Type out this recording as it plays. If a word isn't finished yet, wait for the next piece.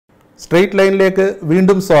Straight ലൈനിലേക്ക്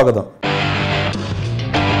വീണ്ടും സ്വാഗതം.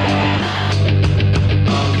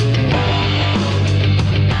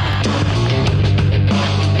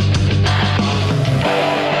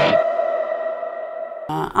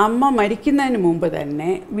 അമ്മ മരിക്കുന്നതിന് മുമ്പ് തന്നെ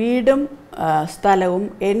വീടും സ്ഥലവും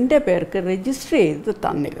എൻ്റെ പേർക്ക് രജിസ്റ്റർ ചെയ്ത്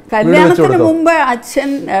തന്നിരുന്നു. കല്യാണത്തിന് മുമ്പ്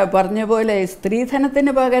അച്ഛൻ പറഞ്ഞ പോലെ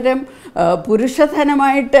സ്ത്രീധനത്തിന് പകരം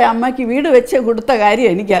പുരുഷധനമായിട്ട് അമ്മയ്ക്ക് വീട് വെച്ച് കൊടുത്ത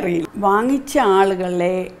കാര്യം എനിക്കറിയില്ല. വാങ്ങിച്ച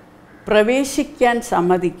ആളുകളെ പ്രവേശിക്കാൻ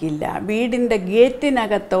സമ്മതിക്കില്ല, വീടിൻ്റെ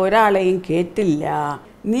ഗേറ്റിനകത്ത് ഒരാളെയും കയറ്റില്ല,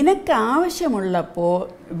 നിനക്ക് ആവശ്യമുള്ളപ്പോൾ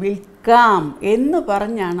വിൽക്കാം എന്ന്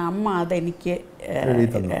പറഞ്ഞാണ് അമ്മ അതെനിക്ക്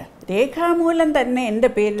രേഖാമൂലം തന്നെ എൻ്റെ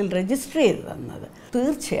പേരിൽ രജിസ്റ്റർ ചെയ്ത് തന്നത്.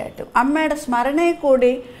 തീർച്ചയായിട്ടും അമ്മയുടെ സ്മരണയെ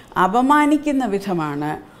കൂടി അപമാനിക്കുന്ന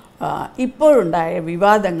വിധമാണ് ഇപ്പോഴുണ്ടായ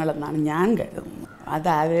വിവാദങ്ങളെന്നാണ് ഞാൻ കരുതുന്നത്.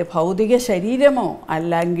 അതായത് ഭൗതിക ശരീരമോ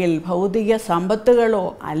അല്ലെങ്കിൽ ഭൗതിക സമ്പത്തുകളോ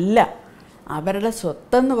അല്ല, അവരുടെ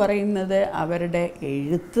സ്വത്തെന്ന് പറയുന്നത് അവരുടെ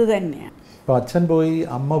എഴുത്ത് തന്നെയാണ്. അപ്പോൾ അച്ഛൻ പോയി,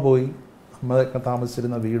 അമ്മ പോയി, അമ്മ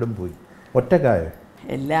താമസിച്ചിരുന്ന വീടും പോയി, ഒറ്റക്കായോ?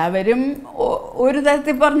 എല്ലാവരും ഒരു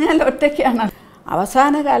തരത്തിൽ പറഞ്ഞാൽ ഒറ്റയ്ക്കാണ്.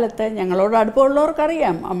 അവസാന കാലത്ത് ഞങ്ങളോട്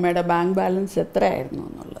അടുപ്പമുള്ളവർക്കറിയാം അമ്മയുടെ ബാങ്ക് ബാലൻസ് എത്രയായിരുന്നു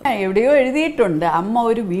എന്നുള്ളത്. എവിടെയോ എഴുതിയിട്ടുണ്ട് അമ്മ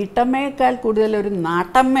ഒരു വീട്ടമ്മയേക്കാൾ കൂടുതൽ ഒരു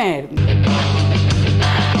നാട്ടമ്മയായിരുന്നു.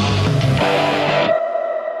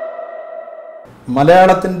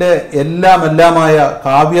 മലയാളത്തിൻ്റെ എല്ലാമായ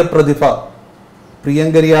കാവ്യപ്രതിഭ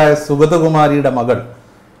പ്രിയങ്കരിയായ സുഗതകുമാരിയുടെ മകൾ,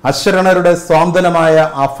 അശരണരുടെ സ്വാന്തനമായ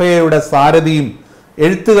അഫയയുടെ സാരഥിയും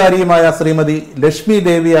എഴുത്തുകാരിയുമായ ശ്രീമതി ലക്ഷ്മി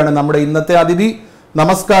ദേവിയാണ് നമ്മുടെ ഇന്നത്തെ അതിഥി.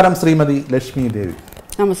 നമസ്കാരം ശ്രീമതി ലക്ഷ്മി ദേവി.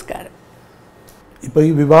 നമസ്കാരം. ഇപ്പോൾ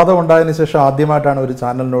ഈ വിവാദം ഉണ്ടായതിനു ശേഷം ആദ്യമായിട്ടാണ് ഒരു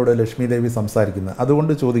ചാനലിനോട് ലക്ഷ്മി ദേവി സംസാരിക്കുന്നത്.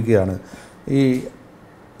 അതുകൊണ്ട് ചോദിക്കുകയാണ്, ഈ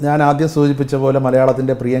ഞാൻ ആദ്യം സൂചിപ്പിച്ച പോലെ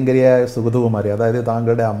മലയാളത്തിൻ്റെ പ്രിയങ്കരിയായ സുഗതകുമാരി, അതായത്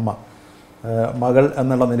താങ്കളുടെ അമ്മ, മകൾ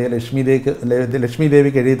എന്നുള്ള നിലയിൽ ലക്ഷ്മി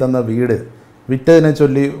ദേവിക്ക് എഴുതി തന്ന വീട് വിറ്റതിനെ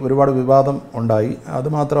ചൊല്ലി ഒരുപാട് വിവാദം ഉണ്ടായി.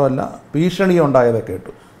 അതുമാത്രമല്ല ഭീഷണി ഉണ്ടായതൊക്കെ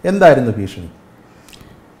കേട്ടു. എന്തായിരുന്നു ഭീഷണി?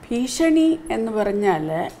 ഭീഷണി എന്ന് പറഞ്ഞാൽ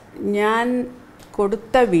ഞാൻ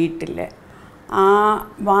കൊടുത്ത വീട്ടിൽ ആ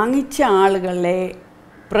വാങ്ങിച്ച ആളുകളെ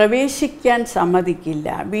പ്രവേശിക്കാൻ സമ്മതിക്കില്ല,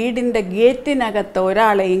 വീടിൻ്റെ ഗേറ്റിനകത്ത്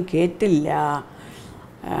ഒരാളെയും കയറ്റില്ല,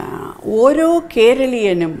 ഓരോ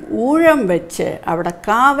കേരളീയനും ഊഴം വെച്ച് അവിടെ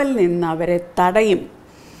കാവൽ നിന്ന് അവരെ തടയും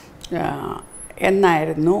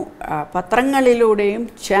എന്നായിരുന്നു പത്രങ്ങളിലൂടെയും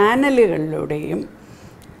ചാനലുകളിലൂടെയും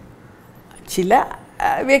ചില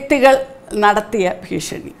വ്യക്തികൾ നടത്തിയ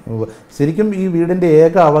ഭീഷണി. ശരിക്കും ഈ വീടിൻ്റെ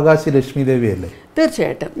ഏക അവകാശി ലക്ഷ്മി ദേവിയല്ലേ?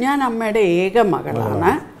 തീർച്ചയായിട്ടും ഞാൻ അമ്മയുടെ ഏക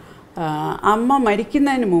മകളാണ്. അമ്മ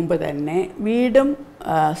മരിക്കുന്നതിന് മുമ്പ് തന്നെ വീടും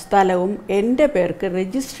സ്ഥലവും എൻ്റെ പേർക്ക്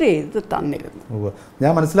രജിസ്റ്റർ ചെയ്ത് തന്നിരുന്നു.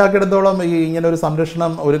 ഞാൻ മനസ്സിലാക്കിയെടുത്തോളം ഈ ഇങ്ങനെ ഒരു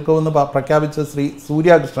സംരക്ഷണം ഒരുക്കുമെന്ന് പ്രഖ്യാപിച്ച ശ്രീ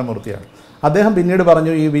സൂര്യകൃഷ്ണമൂർത്തിയാണ്. അദ്ദേഹം പിന്നീട്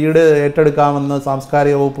പറഞ്ഞു ഈ വീട് ഏറ്റെടുക്കാമെന്ന്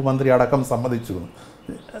സാംസ്കാരിക വകുപ്പ് മന്ത്രി അടക്കം സമ്മതിച്ചു.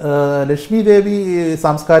 ലക്ഷ്മി ദേവി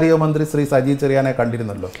സാംസ്കാരിക മന്ത്രി ശ്രീ സജി ചെറിയാനെ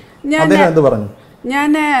കണ്ടിരുന്നല്ലോ, അദ്ദേഹം എന്ത് പറഞ്ഞു?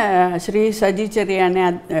 ഞാൻ ശ്രീ സജി ചെറിയാനെ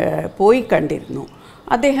പോയി കണ്ടിരുന്നു.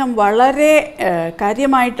 അദ്ദേഹം വളരെ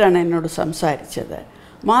കാര്യമായിട്ടാണ് എന്നോട് സംസാരിച്ചത്.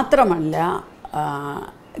 മാത്രമല്ല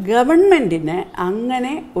ഗവൺമെൻറ്റിന്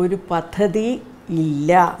അങ്ങനെ ഒരു പദ്ധതി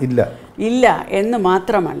ഇല്ല എന്ന്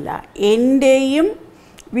മാത്രമല്ല, എൻ്റെയും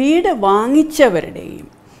വീട് വാങ്ങിച്ചവരുടെയും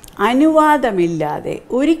അനുവാദമില്ലാതെ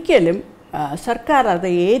ഒരിക്കലും സർക്കാർ അത്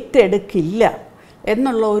ഏറ്റെടുക്കില്ല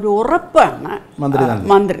എന്നുള്ള ഒരു ഉറപ്പാണ് മന്ത്രി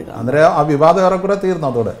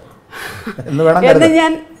എന്ന്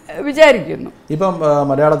ഞാൻ വിചാരിക്കുന്നു. ഇപ്പം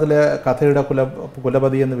മലയാളത്തിലെ കഥയുടെ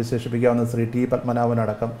കുലപതി എന്ന് വിശേഷിപ്പിക്കാവുന്ന ശ്രീ ടി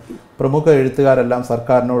പത്മനാഭനടക്കം പ്രമുഖ എഴുത്തുകാരെല്ലാം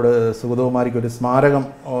സർക്കാരിനോട് സുഗതകുമാരിക്ക് ഒരു സ്മാരകം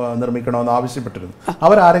നിർമ്മിക്കണമെന്ന് ആവശ്യപ്പെട്ടിരുന്നു.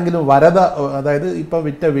 അവരാരെങ്കിലും അതായത് ഇപ്പം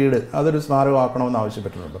വിറ്റ വീട് അതൊരു സ്മാരകമാക്കണമെന്ന്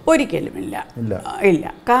ആവശ്യപ്പെട്ടിട്ടുണ്ടോ? ഒരിക്കലുമില്ല.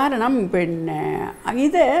 കാരണം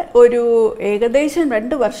ഇത് ഒരു ഏകദേശം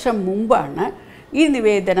 2 വർഷം മുമ്പാണ് ഈ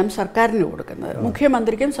നിവേദനം സർക്കാരിന് കൊടുക്കുന്നത്.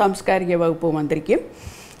 മുഖ്യമന്ത്രിക്കും സാംസ്കാരിക വകുപ്പ് മന്ത്രിക്കും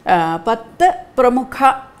 10 പ്രമുഖ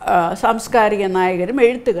സാംസ്കാരിക നായകരും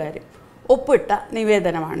എഴുത്തുകാരും ഒപ്പിട്ട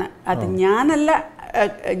നിവേദനമാണ് അത്.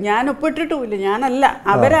 ഞാൻ ഒപ്പിട്ടിട്ടുമില്ല, ഞാനല്ല,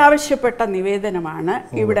 അവരാവശ്യപ്പെട്ട നിവേദനമാണ്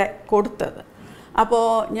ഇവിടെ കൊടുത്തത്. അപ്പോൾ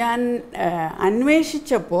ഞാൻ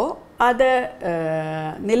അന്വേഷിച്ചപ്പോൾ അത്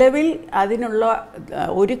നിലവിൽ അതിനുള്ള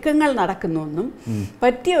ഒരുക്കങ്ങൾ നടക്കുന്നുവെന്നും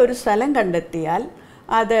പറ്റിയ ഒരു സ്ഥലം കണ്ടെത്തിയാൽ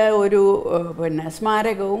അത് ഒരു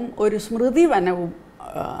സ്മാരകവും ഒരു സ്മൃതി വനവും,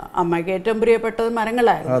 അമ്മയ്ക്ക് ഏറ്റവും പ്രിയപ്പെട്ടത്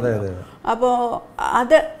മരങ്ങളായിരുന്നു, അപ്പോൾ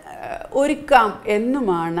അത് ഒരുക്കാം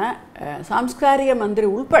എന്നുമാണ് സാംസ്കാരിക മന്ത്രി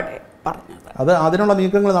ഉൾപ്പെടെ പറഞ്ഞത്. അതിനുള്ള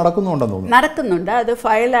നീക്കങ്ങൾ നടക്കുന്നുണ്ട്. അത്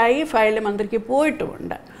ഫയൽ മന്ത്രിക്ക്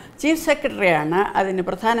പോയിട്ടുമുണ്ട്. ചീഫ് സെക്രട്ടറിയാണ് അതിന്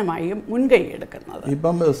പ്രധാനമായും മുൻകൈ എടുക്കുന്നത്.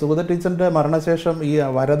 ഇപ്പം സുഗത ടീച്ചറിന്റെ മരണശേഷം ഈ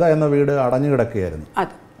വരദ എന്ന വീട് അടഞ്ഞു കിടക്കുകയായിരുന്നു.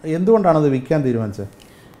 എന്തുകൊണ്ടാണ് അത് വിൽക്കാൻ തീരുമാനിച്ചത്?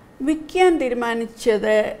 വിൽക്കാൻ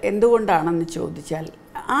തീരുമാനിച്ചത് എന്തുകൊണ്ടാണെന്ന് ചോദിച്ചാൽ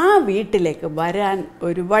ആ വീട്ടിലേക്ക് വരാൻ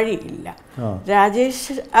ഒരു വഴിയില്ല.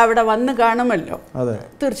 രാജേഷ് അവിടെ വന്ന് കാണുമല്ലോ,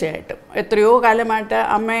 തീർച്ചയായിട്ടും എത്രയോ കാലമായിട്ട്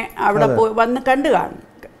അമ്മ അവിടെ പോയി വന്ന് കണ്ടു കാണും.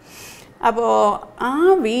 അപ്പോൾ ആ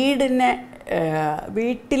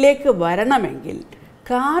വീട്ടിലേക്ക് വരണമെങ്കിൽ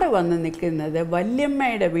കാറ് വന്ന് നിൽക്കുന്നത്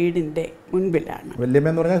വല്യമ്മയുടെ വീടിൻ്റെ മുൻപിലാണ്.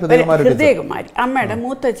 ഹൃദയകുമാരി അമ്മയുടെ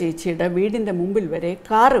മൂത്ത ചേച്ചിയുടെ വീടിൻ്റെ മുമ്പിൽ വരെ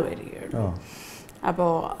കാറ് വരികയാണ്.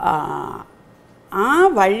 അപ്പോൾ ആ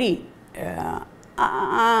വഴി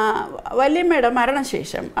വല്യമ്മയുടെ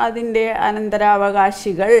മരണശേഷം അതിൻ്റെ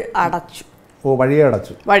അനന്തരാവകാശികൾ അടച്ചു.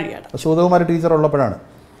 വഴിയടച്ചു. സുഗതകുമാരി ടീച്ചർ ഉള്ളപ്പോഴാണ്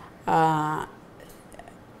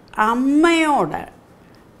അമ്മയോട്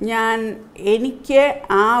എനിക്ക്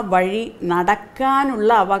ആ വഴി നടക്കാനുള്ള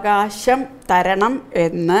അവകാശം തരണം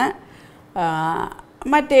എന്ന്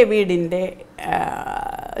മറ്റേ വീടിൻ്റെ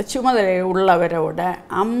ചുമതലയുള്ളവരോട്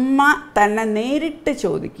അമ്മ തന്നെ നേരിട്ട്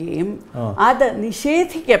ചോദിക്കുകയും അത്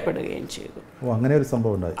നിഷേധിക്കപ്പെടുകയും ചെയ്തു. അങ്ങനെ ഒരു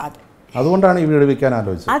സംഭവം ഉണ്ടായി. അതുകൊണ്ടാണ് ഈ വീട് വിൽക്കാൻ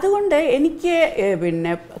ആലോചിച്ചത്. അതുകൊണ്ട് എനിക്ക്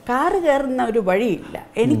പിന്നെ കാറ് കയറുന്ന ഒരു വഴിയില്ല,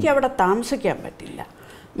 എനിക്ക് അവിടെ താമസിക്കാൻ പറ്റില്ല.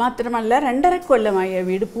 മാത്രമല്ല 2.5 കൊല്ലമായി ആ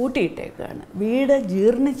വീട് പൂട്ടിയിട്ടേക്കാണ്. വീട്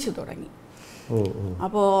ജീർണിച്ചു തുടങ്ങി.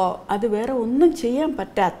 അപ്പോൾ അത് വേറെ ഒന്നും ചെയ്യാൻ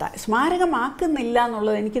പറ്റാത്ത, സ്മാരകമാക്കുന്നില്ല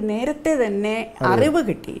എന്നുള്ളത് എനിക്ക് നേരത്തെ തന്നെ അറിവ്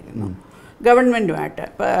കിട്ടിയിരുന്നു. ഗവൺമെൻറ്റുമായിട്ട്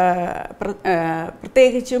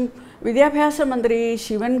പ്രത്യേകിച്ചും വിദ്യാഭ്യാസ മന്ത്രി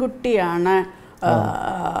ശിവൻകുട്ടിയാണ്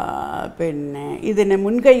പിന്നെ ഇതിന്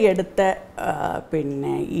മുൻകൈയെടുത്ത്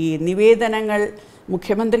പിന്നെ ഈ നിവേദനങ്ങൾ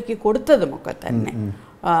മുഖ്യമന്ത്രിക്ക് കൊടുത്തതുമൊക്കെ തന്നെ.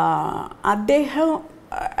 അദ്ദേഹം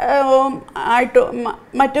ആയിട്ട്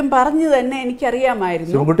മറ്റും പറഞ്ഞു തന്നെ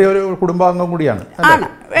എനിക്കറിയാമായിരുന്നു. കുടുംബാംഗം കൂടിയാണ്, ആണ്,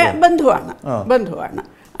 ബന്ധുവാണ്.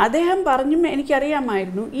 അദ്ദേഹം പറഞ്ഞു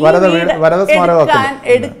എനിക്കറിയാമായിരുന്നു ഈ വീട്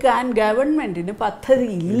എടുക്കാൻ ഗവൺമെന്റിന് പദ്ധതി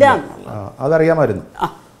ഇല്ല എന്നുള്ളത്. അതറിയാമായിരുന്നു.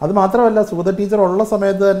 അത് മാത്രമല്ല, സുഗത ടീച്ചർ ഉള്ള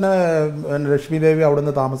സമയത്ത് തന്നെ ലക്ഷ്മി ദേവി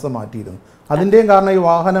അവിടുന്ന് താമസം മാറ്റിയിരുന്നു. അതിൻ്റെയും കാരണം ഈ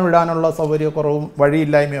വാഹനം ഇടാനുള്ള സൗകര്യക്കുറവും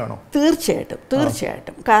വഴിയില്ലായ്മയാണോ?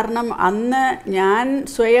 തീർച്ചയായിട്ടും. കാരണം അന്ന് ഞാൻ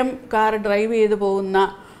സ്വയം കാർ ഡ്രൈവ് ചെയ്ത് പോകുന്ന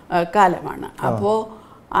കാലമാണ്. അപ്പോൾ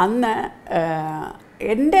അന്ന്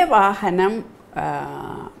എൻ്റെ വാഹനം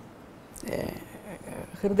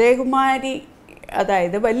ഹൃദയകുമാരി,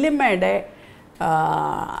 അതായത് വല്യമ്മയുടെ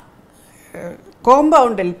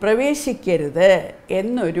കോമ്പൗണ്ടിൽ പ്രവേശിക്കരുത്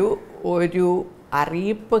എന്നൊരു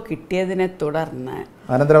അറിയിപ്പ് കിട്ടിയതിനെ തുടർന്ന്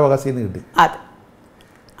അനന്തരാവകാശം കിട്ടി.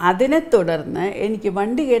 അതിനെ തുടർന്ന് എനിക്ക്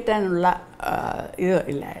വണ്ടി കയറ്റാനുള്ള ഇത്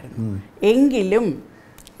ഇല്ലായിരുന്നു. എങ്കിലും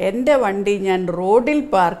എൻ്റെ വണ്ടി ഞാൻ റോഡിൽ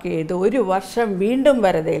പാർക്ക് ചെയ്ത് 1 വർഷം വീണ്ടും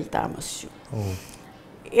വരതയിൽ താമസിച്ചു.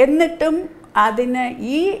 എന്നിട്ടും അതിന്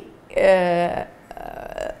ഈ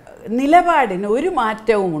നിലപാടിന് ഒരു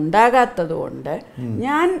മാറ്റവും ഉണ്ടാകാത്തതുകൊണ്ട്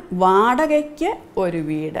ഞാൻ വാടകയ്ക്ക് ഒരു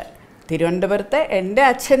വീട് തിരുവനന്തപുരത്ത് എൻ്റെ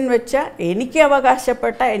അച്ഛൻ വെച്ച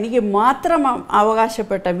എനിക്ക് മാത്രം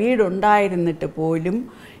അവകാശപ്പെട്ട വീടുണ്ടായിരുന്നിട്ട് പോലും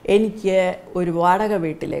എനിക്ക് ഒരു വാടക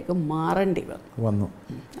വീട്ടിലേക്ക് മാറേണ്ടി വന്നു.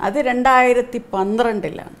 അത്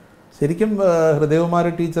 2012-ലാണ്. ശരിക്കും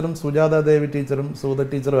ഹൃദയകുമാരി ടീച്ചറും സുജാത ദേവി ടീച്ചറും സുഗത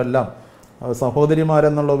ടീച്ചറും എല്ലാം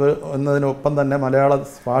സഹോദരിമാരെന്നതിനൊപ്പം തന്നെ മലയാള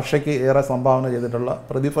ഭാഷയ്ക്ക് ഏറെ സംഭാവന ചെയ്തിട്ടുള്ള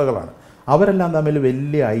പ്രതിഭകളാണ്. അവരെല്ലാം തമ്മിൽ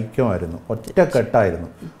വലിയ ഐക്യമായിരുന്നു, ഒറ്റക്കെട്ടായിരുന്നു.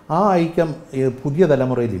 ആ ഐക്യം പുതിയ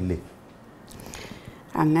തലമുറയിലില്ലേ?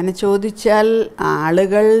 അങ്ങനെ ചോദിച്ചാൽ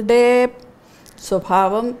ആളുകളുടെ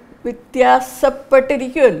സ്വഭാവം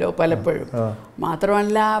വ്യത്യാസപ്പെട്ടിരിക്കുമല്ലോ പലപ്പോഴും.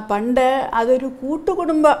 മാത്രമല്ല, പണ്ട് അതൊരു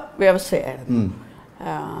കൂട്ടുകുടുംബ വ്യവസ്ഥയായിരുന്നു.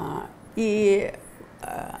 ഈ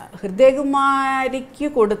ഹൃദയകുമാരിക്ക്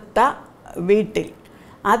കൊടുത്ത വീട്ടിൽ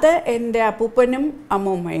അത് എൻ്റെ അപ്പൂപ്പനും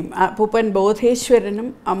അമ്മൂമ്മയും, അപ്പൂപ്പൻ ബോധേശ്വരനും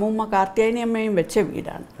അമ്മൂമ്മ കാർത്യായനിയമ്മയും വെച്ച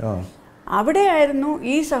വീടാണ്. അവിടെയായിരുന്നു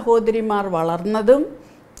ഈ സഹോദരിമാർ വളർന്നതും.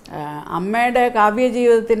 അമ്മയുടെ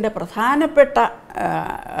കാവ്യജീവിതത്തിൻ്റെ പ്രധാനപ്പെട്ട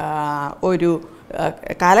ഒരു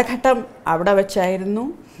കാലഘട്ടം അവിടെ വെച്ചായിരുന്നു.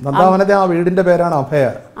 ആ വീടിൻ്റെ പേരാണ് അഭയ.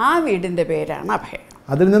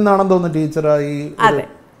 അതിൽ നിന്നാണെന്ന് തോന്നുന്നു ടീച്ചർ ഈ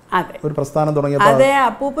ഒരു പ്രസ്ഥാനം തുടങ്ങിയപ്പോൾ. അതെ,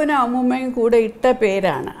 അപ്പൂപ്പനും അമ്മൂമ്മയും കൂടെ ഇട്ട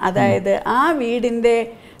പേരാണ്. അതായത് ആ വീടിൻ്റെ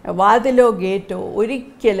വാതിലോ ഗേറ്റോ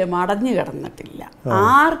ഒരിക്കലും അടഞ്ഞു കിടന്നിട്ടില്ല.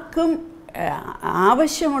 ആർക്കും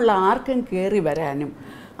ആവശ്യമുള്ള ആർക്കും കയറി വരാനും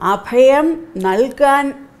അഭയം നൽകാൻ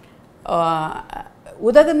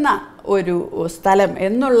ഉതകുന്ന ഒരു സ്ഥലം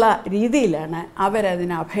എന്നുള്ള രീതിയിലാണ്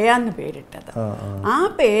അവരതിന് അഭയ എന്ന് പേരിട്ടത്. ആ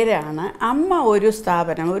പേരാണ് അമ്മ ഒരു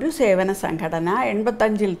സ്ഥാപനം, ഒരു സേവന സംഘടന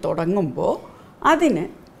 85-ൽ തുടങ്ങുമ്പോൾ അതിന്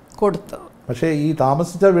കൊടുത്തത്. പക്ഷേ ഈ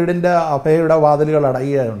താമസിച്ച വീടിൻ്റെ അഭയയുടെ വാതിലുകൾ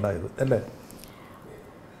അടയുകയാണ് ഉണ്ടായത് അല്ലേ?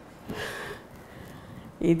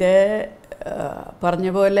 ഇത് പറഞ്ഞ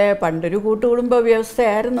പോലെ പണ്ടൊരു കൂട്ടുകുടുംബ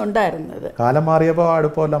വ്യവസ്ഥയായിരുന്നു ഉണ്ടായിരുന്നത്. കാലം മാറിയപ്പോൾ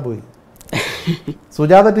അടുപ്പമെല്ലാം പോയി.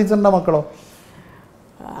 സുജാത ടീച്ചറിൻ്റെ മക്കളോ?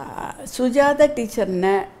 സുജാത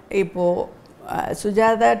ടീച്ചറിന് ഇപ്പോൾ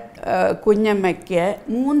സുജാത കുഞ്ഞമ്മയ്ക്ക്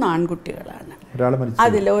 3 ആൺകുട്ടികളാണ്.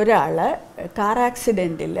 അതിലൊരാൾ കാർ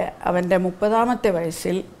ആക്സിഡൻറ്റിൽ അവൻ്റെ 30ാമത്തെ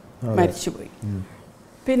വയസ്സിൽ മരിച്ചുപോയി.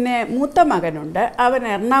 പിന്നെ മൂത്ത മകനുണ്ട്, അവൻ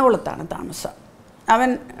എറണാകുളത്താണ് താമസം. അവൻ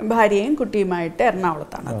ഭാര്യയും കുട്ടിയുമായിട്ട്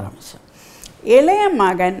എറണാകുളത്താണ് താമസം. ഇളയ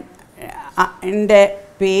മകൻ എൻ്റെ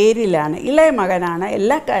പേരിലാണ്, ഇളയ മകനാണ്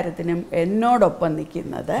എല്ലാ കാര്യത്തിനും എന്നോടൊപ്പം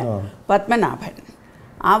നിൽക്കുന്നത്, പത്മനാഭൻ.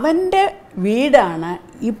 അവൻ്റെ വീടാണ്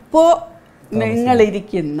ഇപ്പോൾ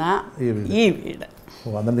നിങ്ങളിരിക്കുന്ന ഈ വീട്.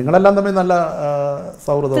 നിങ്ങളെല്ലാം തമ്മിൽ നല്ല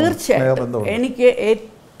സൗഹൃദം. തീർച്ചയായിട്ടും എനിക്ക്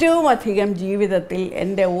ഏറ്റവും അധികം ജീവിതത്തിൽ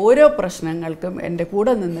എൻ്റെ ഓരോ പ്രശ്നങ്ങൾക്കും എൻ്റെ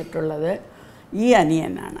കൂടെ നിന്നിട്ടുള്ളത് ഈ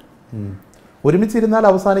അനിയനാണ്. ഒരുമിച്ചിരുന്നാൽ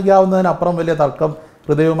അവസാനിക്കാവുന്നതിനപ്പുറം വലിയ തർക്കം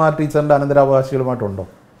ഹൃദയകുമാരി ടീച്ചറിൻ്റെ അനന്തരാവകാശികളുമായിട്ടുണ്ടോ?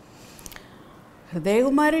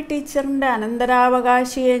 ഹൃദയകുമാരി ടീച്ചറിൻ്റെ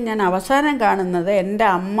അനന്തരാവകാശിയെ ഞാൻ അവസാനം കാണുന്നത് എൻ്റെ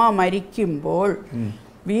അമ്മ മരിക്കുമ്പോൾ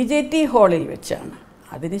VJT ഹാളിൽ വെച്ചാണ്.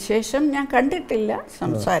 അതിനുശേഷം ഞാൻ കണ്ടിട്ടില്ല,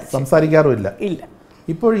 സംസാരിക്കാറുമില്ല. ഇല്ല.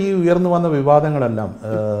 ഇപ്പോൾ ഈ ഉയർന്നു വന്ന വിവാദങ്ങളെല്ലാം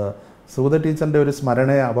സുഗത ടീച്ചറിൻ്റെ ഒരു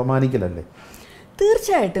സ്മരണയെ അപമാനിക്കലല്ലേ?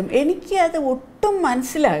 തീർച്ചയായിട്ടും എനിക്ക് അത് ഒട്ടും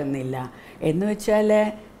മനസ്സിലാകുന്നില്ല. എന്ന് വെച്ചാൽ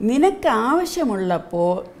നിനക്ക്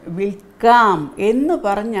ആവശ്യമുള്ളപ്പോൾ വിൽക്കാം എന്ന്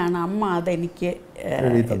പറഞ്ഞാണ് അമ്മ അതെനിക്ക്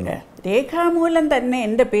രേഖാമൂലം തന്നെ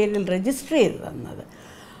എൻ്റെ പേരിൽ രജിസ്റ്റർ ചെയ്ത് തന്നത്.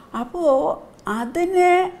 അപ്പോൾ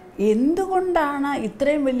അതിന് എന്തുകൊണ്ടാണ്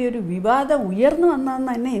ഇത്രയും വലിയൊരു വിവാദം ഉയർന്നു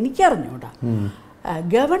വന്നതെന്ന് തന്നെ എനിക്കറിഞ്ഞൂടാ.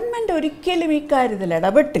 ഗവൺമെൻറ് ഒരിക്കലും ഇക്കാര്യത്തിൽ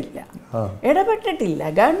ഇടപെട്ടിട്ടില്ല.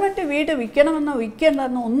 ഗവൺമെൻറ് വീട് വിൽക്കണമെന്നോ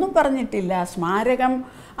വിൽക്കേണ്ടെന്നോ ഒന്നും പറഞ്ഞിട്ടില്ല. സ്മാരകം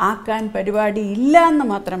ആക്കാൻ പരിപാടി ഇല്ല എന്ന്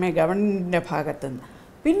മാത്രമേ ഗവൺമെൻറ്റിൻ്റെ ഭാഗത്തുനിന്ന്.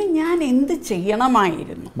 പിന്നെ ഞാൻ എന്ത്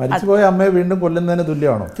ചെയ്യണമായിരുന്നു? മരിച്ചുപോയ അമ്മയെ വീണ്ടും കൊല്ലുന്നതിന്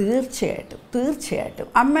തുല്യമാണോ? തീർച്ചയായിട്ടും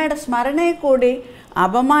അമ്മയുടെ സ്മരണയെ കൂടി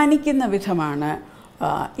അപമാനിക്കുന്ന വിധമാണ്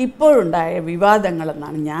ഇപ്പോഴുണ്ടായ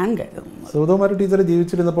വിവാദങ്ങളെന്നാണ് ഞാൻ കരുതുന്നത്. സുഗതകുമാരി ടീച്ചർ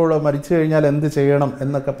ജീവിച്ചിരുന്നപ്പോൾ മരിച്ചു കഴിഞ്ഞാൽ എന്ത് ചെയ്യണം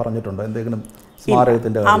എന്നൊക്കെ പറഞ്ഞിട്ടുണ്ടോ? എന്തെങ്കിലും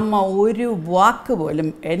സ്മാരകത്തിൻ്റെ അമ്മ ഒരു വാക്ക് പോലും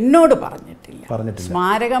എന്നോട് പറഞ്ഞിട്ടില്ല.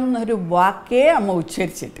 സ്മാരകം എന്നൊരു വാക്കേ അമ്മ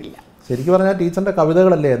ഉച്ചരിച്ചിട്ടില്ല. ശരിക്കും പറഞ്ഞാൽ ടീച്ചറിൻ്റെ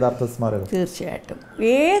കവിതകളല്ലേ യഥാർത്ഥ സ്മാരകം? തീർച്ചയായിട്ടും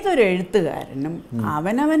ഏതൊരു എഴുത്തുകാരനും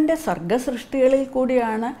അവനവൻ്റെ സർഗസൃഷ്ടികളിൽ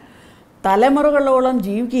കൂടിയാണ് തലമുറകളോളം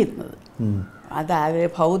ജീവിക്കുന്നത്. അതായത്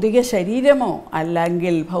ഭൗതിക ശരീരമോ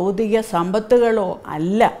അല്ലെങ്കിൽ ഭൗതിക സമ്പത്തുകളോ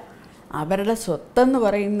അല്ല. അവരുടെ സ്വത്തെന്ന്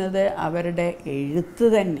പറയുന്നത് അവരുടെ എഴുത്ത്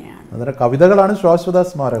തന്നെയാണ്. അതിൻ്റെ കവിതകളാണ് ശാശ്വത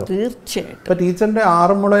സ്മാരകം. തീർച്ചയായിട്ടും. ഇപ്പോൾ ടീച്ചറിൻ്റെ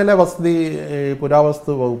ആറന്മുളയിലെ വസതി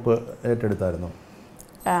പുരാവസ്തു വകുപ്പ് ഏറ്റെടുത്തായിരുന്നു.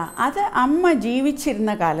 അത് അമ്മ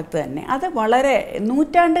ജീവിച്ചിരുന്ന കാലത്ത് തന്നെ, അത് വളരെ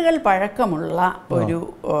നൂറ്റാണ്ടുകൾ പഴക്കമുള്ള ഒരു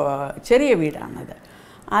ചെറിയ വീടാണത്.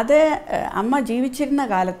 അത് അമ്മ ജീവിച്ചിരുന്ന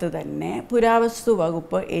കാലത്ത് തന്നെ പുരാവസ്തു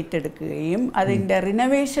വകുപ്പ് ഏറ്റെടുക്കുകയും അതിൻ്റെ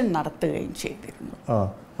റിനോവേഷൻ നടത്തുകയും ചെയ്തിരുന്നു.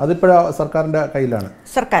 അതിപ്പോഴാ സർക്കാരിൻ്റെ കയ്യിലാണ്?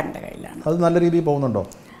 സർക്കാരിൻ്റെ കയ്യിലാണ്. അത് നല്ല രീതിയിൽ പോകുന്നുണ്ടോ?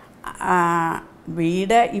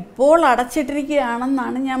 വീട് ഇപ്പോൾ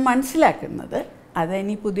അടച്ചിട്ടിരിക്കുകയാണെന്നാണ് ഞാൻ മനസ്സിലാക്കുന്നത്.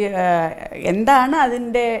 അതിനി എന്താണ്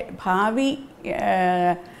അതിൻ്റെ ഭാവി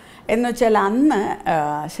എന്ന് വെച്ചാൽ അന്ന്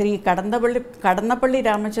ശ്രീ കടന്നപ്പള്ളി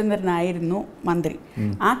രാമചന്ദ്രനായിരുന്നു മന്ത്രി.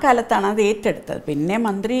 ആ കാലത്താണ് അത് ഏറ്റെടുത്തത്. പിന്നെ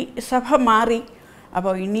മന്ത്രിസഭ മാറി.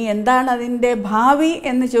 അപ്പോൾ ഇനി എന്താണ് അതിൻ്റെ ഭാവി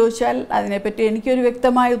എന്ന് ചോദിച്ചാൽ അതിനെപ്പറ്റി എനിക്കൊരു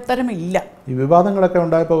വ്യക്തമായ ഉത്തരമില്ല. ഈ വിവാദങ്ങളൊക്കെ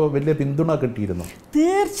ഉണ്ടായപ്പോൾ വലിയ പിന്തുണ കിട്ടിയിരുന്നു.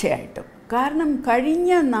 തീർച്ചയായിട്ടും. കാരണം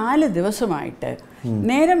കഴിഞ്ഞ 4 ദിവസമായിട്ട്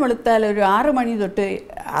നേരം വെളുത്താൽ ഒരു 6 മണി തൊട്ട്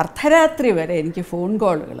അർദ്ധരാത്രി വരെ എനിക്ക് ഫോൺ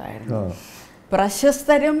കോളുകളായിരുന്നു.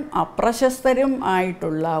 പ്രശസ്തരും അപ്രശസ്തരും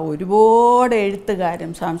ആയിട്ടുള്ള ഒരുപാട്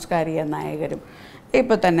എഴുത്തുകാരും സാംസ്കാരിക നായകരും,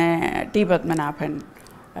 ഇപ്പോൾ തന്നെ T Padmanabhan,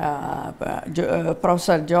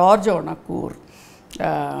 professor George Onakkoor,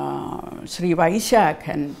 Shri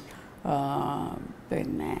Vaisakhan,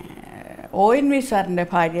 പിന്നെ ONV സാറിൻ്റെ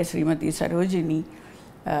ഭാര്യ ശ്രീമതി സരോജിനി,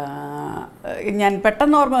 ഞാൻ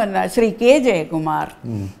പെട്ടെന്ന് ഓർമ്മ വരുന്ന ശ്രീ K ജയകുമാർ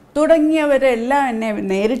തുടങ്ങിയവരെല്ലാം എന്നെ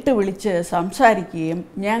നേരിട്ട് വിളിച്ച് സംസാരിക്കുകയും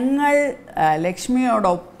ഞങ്ങൾ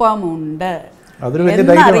ലക്ഷ്മിയോടൊപ്പമുണ്ട്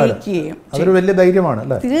എന്നറിയിക്കുകയും.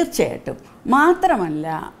 തീർച്ചയായിട്ടും. മാത്രമല്ല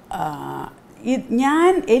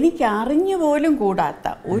എനിക്ക് അറിഞ്ഞു പോലും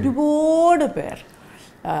കൂടാത്ത ഒരുപാട് പേർ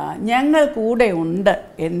ഞങ്ങൾ കൂടെ ഉണ്ട്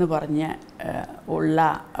എന്ന് പറഞ്ഞ് ഉള്ള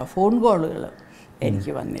ഫോൺ കോളുകൾ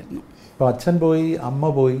എനിക്ക് വന്നിരുന്നു. അപ്പോൾ അച്ഛൻ പോയി, അമ്മ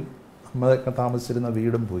പോയി, അമ്മ താമസിച്ചിരുന്ന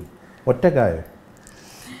വീടും പോയി, ഒറ്റക്കായോ?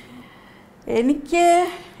 എനിക്ക്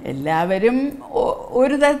എല്ലാവരും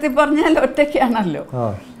ഒരു തരത്തിൽ പറഞ്ഞാൽ ഒറ്റയ്ക്കാണല്ലോ.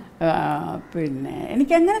 പിന്നെ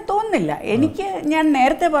എനിക്കങ്ങനെ തോന്നുന്നില്ല. എനിക്ക് ഞാൻ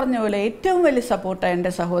നേരത്തെ പറഞ്ഞ പോലെ ഏറ്റവും വലിയ സപ്പോർട്ട്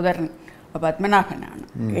എൻ്റെ സഹോദരൻ പത്മനാഭനാണ്.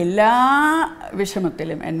 എല്ലാ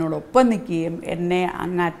വിഷമത്തിലും എന്നോടൊപ്പം നിൽക്കുകയും എന്നെ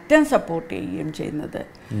അങ്ങറ്റം സപ്പോർട്ട് ചെയ്യുകയും ചെയ്യുന്നത്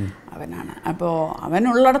അവനാണ്. അപ്പോൾ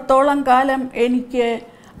അവനുള്ളിടത്തോളം കാലം എനിക്ക്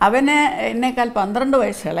അവന് എന്നേക്കാൾ 12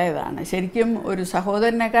 വയസ്സ് ഇളയതാണ്. ശരിക്കും ഒരു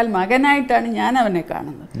സഹോദരനേക്കാൾ മകനായിട്ടാണ് ഞാൻ അവനെ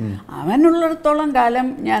കാണുന്നത്. അവനുള്ളിടത്തോളം കാലം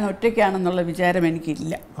ഞാൻ ഒറ്റയ്ക്കാണെന്നുള്ള വിചാരം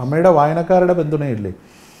എനിക്കില്ല. അമ്മയുടെ വായനക്കാരുടെ പിന്തുണയില്ലേ?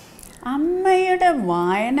 അമ്മയുടെ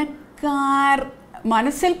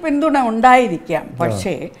മനസ്സിൽ പിന്തുണ ഉണ്ടായിരിക്കാം.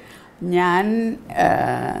 പക്ഷേ ഞാൻ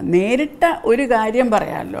നേരിട്ട ഒരു കാര്യം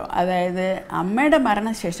പറയാമല്ലോ. അതായത് അമ്മയുടെ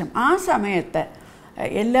മരണശേഷം ആ സമയത്ത്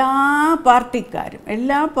എല്ലാ പാർട്ടിക്കാരും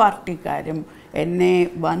എന്നെ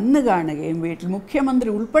വന്ന് കാണുകയും വീട്ടിൽ മുഖ്യമന്ത്രി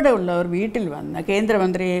ഉൾപ്പെടെയുള്ളവർ വീട്ടിൽ വന്ന്,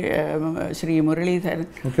 കേന്ദ്രമന്ത്രി ശ്രീ മുരളീധരൻ,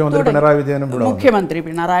 മുഖ്യമന്ത്രി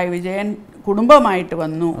പിണറായി വിജയൻ കുടുംബമായിട്ട്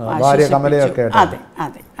വന്നു ആശംസിച്ചു. അതെ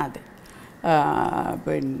അതെ അതെ.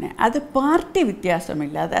 പിന്നെ അത് പാർട്ടി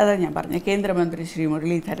വ്യത്യാസമില്ലാതെ, അതാണ് ഞാൻ പറഞ്ഞത്. കേന്ദ്രമന്ത്രി ശ്രീ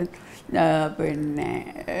മുരളീധരൻ, പിന്നെ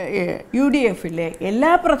UDFിലെ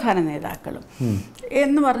എല്ലാ പ്രധാന നേതാക്കളും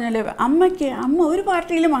എന്ന് പറഞ്ഞാൽ അമ്മ ഒരു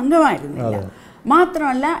പാർട്ടിയിലും അംഗമായിരുന്നില്ല.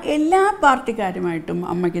 മാത്രമല്ല എല്ലാ പാർട്ടിക്കാരുമായിട്ടും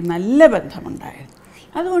അമ്മയ്ക്ക് നല്ല ബന്ധമുണ്ടായിരുന്നു.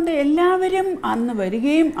 അതുകൊണ്ട് എല്ലാവരും അന്ന്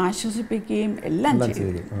വരികയും ആശ്വസിപ്പിക്കുകയും എല്ലാം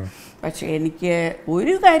ചെയ്തു. പക്ഷേ എനിക്ക്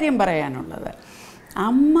ഒരു കാര്യം പറയാനുള്ളത്,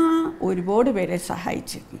 അമ്മ ഒരുപാട് പേരെ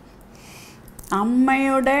സഹായിച്ചിരുന്നു.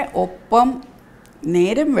 അമ്മയുടെ ഒപ്പം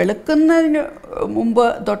നേരം വെളുക്കുന്നതിന് മുമ്പ്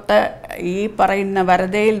തൊട്ട് ഈ പറയുന്ന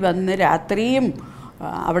വരദയിൽ വന്ന് രാത്രിയും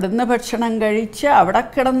അവിടുന്ന് ഭക്ഷണം കഴിച്ച് അവിടെ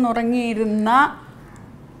കിടന്നുറങ്ങിയിരുന്ന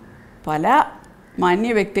പല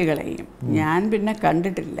മാന്യ വ്യക്തികളെയും ഞാൻ പിന്നെ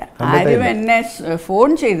കണ്ടിട്ടില്ല. ആരും എന്നെ ഫോൺ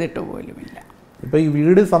ചെയ്തിട്ട് പോലുമില്ല. ഇപ്പോൾ ഈ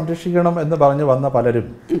വീട് സംരക്ഷിക്കണം എന്ന് പറഞ്ഞു വന്ന പലരും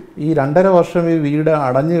ഈ 2.5 വർഷം ഈ വീട്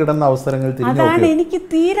അടഞ്ഞു കിടന്ന അവസരങ്ങൾ അതാണ് എനിക്ക്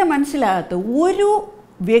തീരെ മനസ്സിലാകാത്ത. ഒരു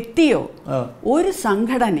വ്യക്തിയോ ഒരു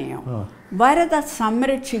സംഘടനയോ വരദ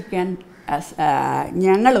സംരക്ഷിക്കാൻ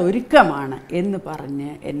ഞങ്ങൾ ഒരുക്കമാണ് എന്ന്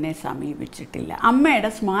പറഞ്ഞ് എന്നെ സമീപിച്ചിട്ടില്ല.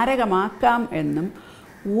 അമ്മയുടെ സ്മാരകമാക്കാം എന്നും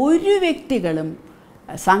ഒരു വ്യക്തികളും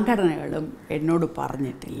സംഘടനകളും എന്നോട്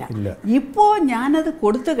പറഞ്ഞിട്ടില്ല. ഇപ്പോൾ ഞാനത്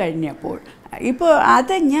കൊടുത്തു കഴിഞ്ഞപ്പോൾ, ഇപ്പോൾ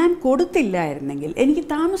അത് ഞാൻ കൊടുത്തില്ലായിരുന്നെങ്കിൽ, എനിക്ക്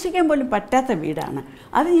താമസിക്കാൻ പോലും പറ്റാത്ത വീടാണ്,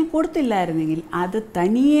 അത് ഞാൻ കൊടുത്തില്ലായിരുന്നെങ്കിൽ അത്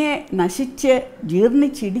തനിയെ നശിച്ച്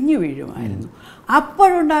ജീർണിച്ചിടിഞ്ഞു വീഴുമായിരുന്നു.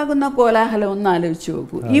 അപ്പോഴുണ്ടാകുന്ന കോലാഹലം ഒന്ന് ആലോചിച്ച്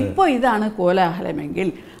നോക്കൂ. ഇപ്പോൾ ഇതാണ് കോലാഹലമെങ്കിൽ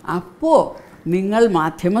അപ്പോൾ നിങ്ങൾ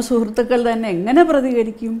മാധ്യമ സുഹൃത്തുക്കൾ തന്നെ എങ്ങനെ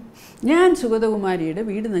പ്രതികരിക്കും? ഞാൻ സുഗതകുമാരിയുടെ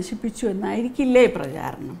വീട് നശിപ്പിച്ചു എന്നായിരിക്കില്ലേ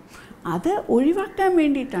പ്രചാരണം? അത് ഒഴിവാക്കാൻ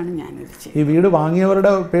വേണ്ടിയിട്ടാണ് ഞാനിത് ചെയ്യുന്നത്. ഈ വീട്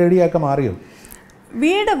വാങ്ങിയവരുടെ പേടിയൊക്കെ മാറിയോ?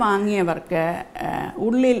 വീട് വാങ്ങിയവർക്ക്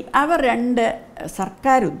ഉള്ളിൽ അവർ 2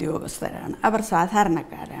 സർക്കാർ ഉദ്യോഗസ്ഥരാണ്, അവർ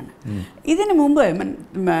സാധാരണക്കാരാണ്. ഇതിനു മുമ്പ്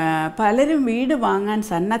പലരും വീട് വാങ്ങാൻ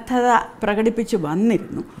സന്നദ്ധത പ്രകടിപ്പിച്ച്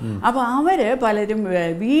വന്നിരുന്നു. അപ്പോൾ അവർ പലരും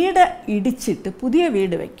വീട് ഇടിച്ചിട്ട് പുതിയ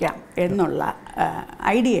വീട് വയ്ക്കാം എന്നുള്ള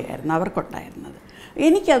ഐഡിയ ആയിരുന്നു അവർക്കുണ്ടായിരുന്നത്.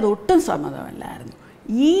 എനിക്കത് ഒട്ടും സമ്മതമല്ലായിരുന്നു.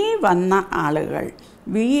 ഈ വന്ന ആളുകൾ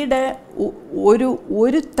വീട്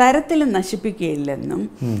ഒരു തരത്തിലും നശിപ്പിക്കുകയില്ലെന്നും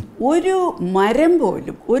ഒരു മരം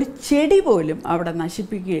പോലും ഒരു ചെടി പോലും അവിടെ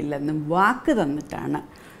നശിപ്പിക്കുകയില്ലെന്നും വാക്ക് തന്നിട്ടാണ്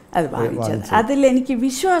അത് വാങ്ങിച്ചത്. അതിലെനിക്ക്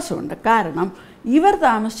വിശ്വാസമുണ്ട്. കാരണം ഇവർ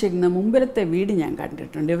താമസിച്ചിരുന്ന മുമ്പിലത്തെ വീട് ഞാൻ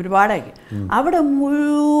കണ്ടിട്ടുണ്ട്, ഇവർ വാടകയ്ക്ക്. അവിടെ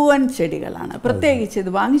മുഴുവൻ ചെടികളാണ്. പ്രത്യേകിച്ച്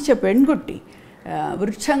ഇത് വാങ്ങിച്ച പെൺകുട്ടി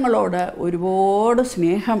വൃക്ഷങ്ങളോട് ഒരുപാട്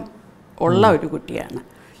സ്നേഹം ഉള്ള ഒരു കുട്ടിയാണ്.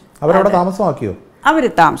 അവരവിടെ താമസമാക്കിയോ? അവർ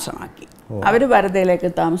താമസമാക്കി. അവർ വരദയിലേക്ക്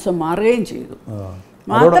താമസം മാറുകയും ചെയ്തു.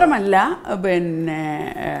 മാത്രമല്ല പിന്നെ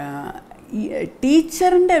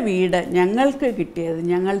ടീച്ചറിൻ്റെ വീട് ഞങ്ങൾക്ക് കിട്ടിയത്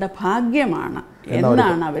ഞങ്ങളുടെ ഭാഗ്യമാണ്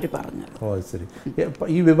എന്നാണ് അവർ പറഞ്ഞത്. ശരി.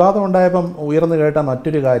 ഈ വിവാദം ഉണ്ടായപ്പം ഉയർന്നു കേട്ട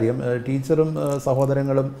മറ്റൊരു കാര്യം, ടീച്ചറും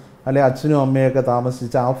സഹോദരങ്ങളും അല്ലെ അച്ഛനും അമ്മയൊക്കെ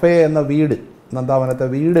താമസിച്ച അഫേ എന്ന വീട്, നന്ദാവനത്തെ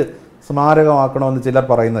വീട് സ്മാരകമാക്കണമെന്ന് ചിലർ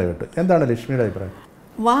പറയുന്നത് കേട്ട്. എന്താണ് ലക്ഷ്മിയുടെ അഭിപ്രായം?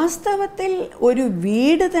 വാസ്തവത്തിൽ ഒരു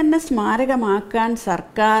വീട് തന്നെ സ്മാരകമാക്കാൻ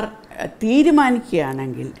സർക്കാർ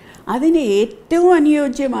തീരുമാനിക്കുകയാണെങ്കിൽ അതിന് ഏറ്റവും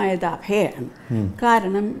അനുയോജ്യമായത് അഭയാണ്.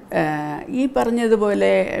 കാരണം ഈ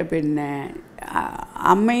പറഞ്ഞതുപോലെ പിന്നെ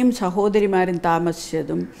അമ്മയും സഹോദരിമാരും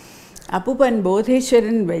താമസിച്ചതും അപ്പൂപ്പൻ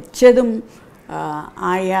ബോധേശ്വരൻ വെച്ചതും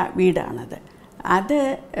ആയ വീടാണത്. അത്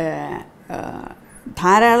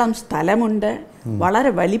ധാരാളം സ്ഥലമുണ്ട്,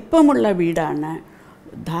 വളരെ വലിപ്പമുള്ള വീടാണ്,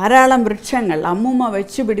 ധാരാളം വൃക്ഷങ്ങൾ, അമ്മൂമ്മ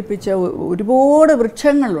വെച്ച് പിടിപ്പിച്ച ഒരുപാട്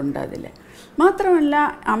വൃക്ഷങ്ങളുണ്ട് അതിൽ. മാത്രമല്ല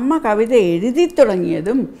അമ്മ കവിത എഴുതി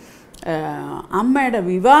തുടങ്ങിയതും അമ്മയുടെ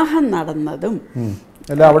വിവാഹം നടന്നതും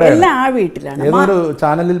എല്ലാം ആ വീട്ടിലാണ്. ഏതൊരു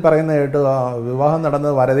ചാനലിൽ പറയുന്ന കേട്ടു വിവാഹം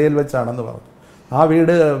നടന്നത് വരദയിൽ വെച്ചാണെന്ന് പറഞ്ഞു. ആ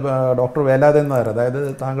വീട് ഡോക്ടർ വേലാതൻ നായർ, അതായത്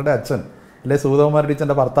താങ്കളുടെ അച്ഛൻ അല്ലെ സുഗതകുമാരി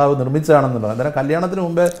ടീച്ചറിന്റെ ഭർത്താവ് നിർമ്മിച്ചതാണെന്നുള്ളത്. അന്നേരം കല്യാണത്തിന്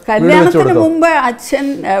മുമ്പ് അച്ഛൻ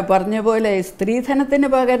പറഞ്ഞ പോലെ സ്ത്രീധനത്തിന്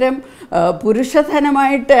പകരം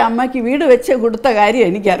പുരുഷധനമായിട്ട് അമ്മയ്ക്ക് വീട് വെച്ച് കൊടുത്ത കാര്യം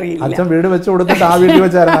എനിക്കറിയില്ല. അച്ഛൻ വീട് വെച്ച് കൊടുത്തിട്ട് ആ വീട്ടിൽ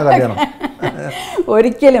വെച്ചായിരുന്നു കല്യാണം?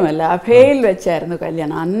 ഒരിക്കലുമല്ല, അഭയിൽ വെച്ചായിരുന്നു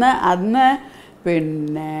കല്യാണം. അന്ന്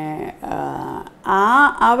പിന്നെ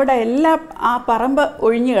അവിടെ എല്ലാം ആ പറമ്പ്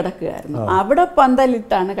ഒഴിഞ്ഞു കിടക്കുകയായിരുന്നു. അവിടെ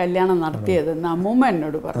പന്തലിട്ടാണ് കല്യാണം നടത്തിയതെന്ന് അമ്മൂമ്മ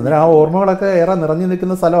എന്നോട് പറഞ്ഞു. ആ ഓർമ്മകളൊക്കെ ഏറെ നിറഞ്ഞു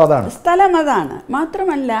നിൽക്കുന്ന സ്ഥലം അതാണ്.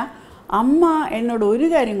 മാത്രമല്ല അമ്മ എന്നോട് ഒരു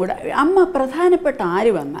കാര്യം കൂടെ, അമ്മ പ്രധാനപ്പെട്ട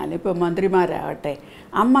ആര് വന്നാലും ഇപ്പോൾ മന്ത്രിമാരാകട്ടെ,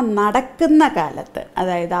 അമ്മ നടക്കുന്ന കാലത്ത്,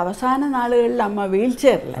 അതായത് അവസാന നാളുകളിൽ അമ്മ വീൽ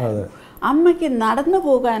ചെയറിലായിരുന്നു. അമ്മയ്ക്ക് നടന്നു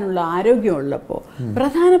പോകാനുള്ള ആരോഗ്യമുള്ളപ്പോൾ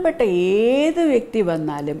പ്രധാനപ്പെട്ട ഏത് വ്യക്തി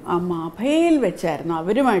വന്നാലും അമ്മ അഭയയിൽ വെച്ചായിരുന്നു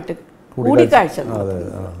അവരുമായിട്ട് കൂടിക്കാഴ്ച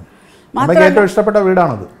നടത്തുന്നത്. ഇഷ്ടപ്പെട്ട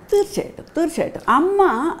വീടാണത്. തീർച്ചയായിട്ടും അമ്മ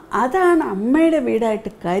അതാണ് അമ്മയുടെ വീടായിട്ട്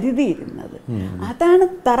കരുതിയിരുന്നത്. അതാണ്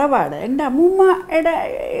തറവാട്. എൻ്റെ അമ്മൂമ്മയുടെ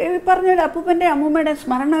പറഞ്ഞ അപ്പൂപ്പൻ്റെ അമ്മൂമ്മയുടെ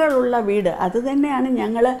സ്മരണകളുള്ള വീട് അത് തന്നെയാണ്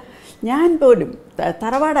ഞാൻ പോലും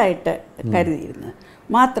തറവാടായിട്ട് കരുതിയിരുന്നത്.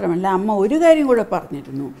 മാത്രമല്ല അമ്മ ഒരു കാര്യം കൂടെ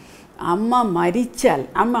പറഞ്ഞിരുന്നു. അമ്മ മരിച്ചാൽ,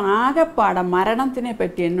 അമ്മ ആകെപ്പാടെ മരണത്തിനെ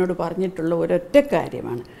പറ്റി എന്നോട് പറഞ്ഞിട്ടുള്ള ഒരൊറ്റ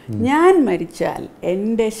കാര്യമാണ്, ഞാൻ മരിച്ചാൽ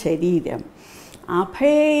എൻ്റെ ശരീരം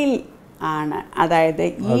അഭയയിൽ ആണ്, അതായത്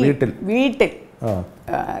ഈ വീട്ടിൽ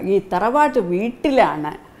ഈ തറവാട്ട്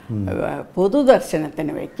വീട്ടിലാണ്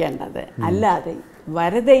പൊതുദർശനത്തിന് വെക്കേണ്ടത്, അല്ലാതെ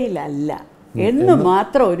വരതയിലല്ല എന്ന്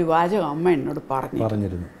മാത്രം ഒരു വാചകം അമ്മ എന്നോട്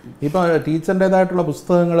പറഞ്ഞിരുന്നു. ഇപ്പം ടീച്ചറിൻ്റെതായിട്ടുള്ള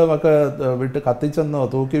പുസ്തകങ്ങളും ഒക്കെ വിട്ട് കത്തിച്ചെന്നോ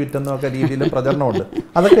തൂക്കി വിറ്റെന്നോ ഒക്കെ രീതിയിൽ പ്രചരണമുണ്ട്.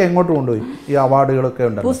 അതൊക്കെ എങ്ങോട്ട് കൊണ്ടുപോയി ഈ അവാർഡുകളൊക്കെ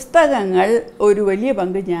ഉണ്ട്? പുസ്തകങ്ങൾ ഒരു വലിയ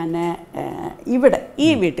പങ്ക് ഞാൻ ഇവിടെ ഈ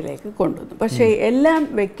വീട്ടിലേക്ക് കൊണ്ടുവന്നു. പക്ഷേ എല്ലാം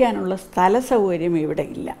വെക്കാനുള്ള സ്ഥല സൗകര്യം ഇവിടെ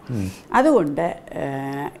ഇല്ല. അതുകൊണ്ട്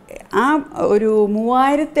ആ ഒരു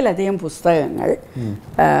 3000-ലധികം പുസ്തകങ്ങൾ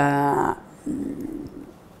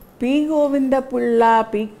P Govinda Pillai,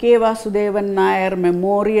 P K Vasudevan Nair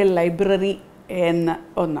memorial library എന്ന്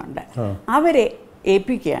ഒന്നുണ്ട്, അവരെ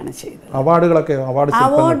ഏൽപ്പിക്കുകയാണ് ചെയ്തത്.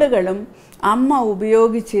 അവാർഡുകളും അമ്മ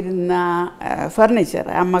ഉപയോഗിച്ചിരുന്ന ഫർണിച്ചർ,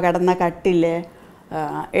 അമ്മ കിടന്ന കട്ടില്,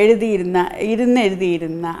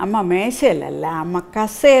 എഴുതിയിരുന്ന അമ്മ മേശയിലല്ല, അമ്മ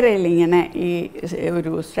കസേരയിൽ ഇങ്ങനെ ഈ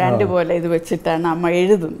ഒരു സ്റ്റാൻഡ് പോലെ ഇത് വെച്ചിട്ടാണ് അമ്മ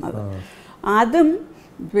എഴുതുന്നത്. അതും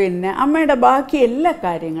പിന്നെ അമ്മയുടെ ബാക്കി എല്ലാ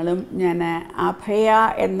കാര്യങ്ങളും ഞാൻ അഭയ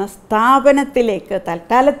എന്ന സ്ഥാപനത്തിലേക്ക്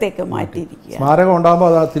തൽക്കാലത്തേക്ക് മാറ്റിയിരിക്കുക. സ്മാരകം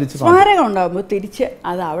ഉണ്ടാകുമ്പോൾ തിരിച്ച്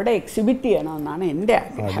അത് അവിടെ എക്സിബിറ്റ് ചെയ്യണമെന്നാണ് എൻ്റെ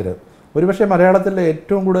ആഗ്രഹം. ഒരുപക്ഷെ മലയാളത്തിലെ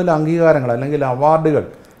ഏറ്റവും കൂടുതൽ അംഗീകാരങ്ങൾ അല്ലെങ്കിൽ അവാർഡുകൾ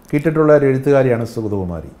കിട്ടിയിട്ടുള്ള ഒരു എഴുത്തുകാരിയാണ്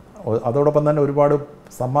സുഗതകുമാരി. അതോടൊപ്പം തന്നെ ഒരുപാട്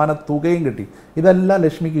സമ്മാന തുകയും കിട്ടി. ഇതെല്ലാം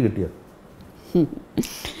ലക്ഷ്മിക്ക് കിട്ടിയത്?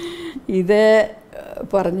 ഇത്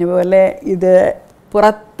പറഞ്ഞ പോലെ ഇത്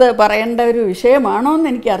പുറത്ത് പറയേണ്ട ഒരു വിഷയമാണോ എന്ന്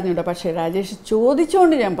എനിക്ക് അറിഞ്ഞൂടാ. പക്ഷേ രാജേഷ്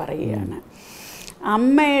ചോദിച്ചുകൊണ്ട് ഞാൻ പറയുകയാണ്,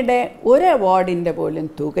 അമ്മയുടെ ഒരു അവാർഡിൻ്റെ പോലും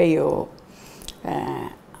തുകയോ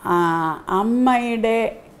അമ്മയുടെ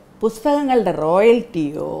പുസ്തകങ്ങളുടെ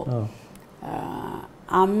റോയൽറ്റിയോ,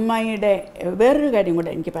 അമ്മയുടെ വേറൊരു കാര്യം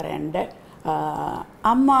കൂടെ എനിക്ക് പറയാനുണ്ട്.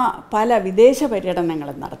 അമ്മ പല വിദേശ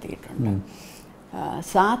പര്യടനങ്ങളും നടത്തിയിട്ടുണ്ട്.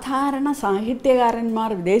 സാധാരണ സാഹിത്യകാരന്മാർ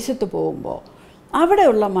വിദേശത്ത് പോകുമ്പോൾ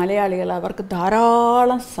അവിടെയുള്ള മലയാളികൾ അവർക്ക്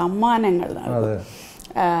ധാരാളം സമ്മാനങ്ങൾ നൽകും.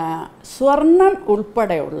 സ്വർണം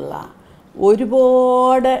ഉൾപ്പെടെയുള്ള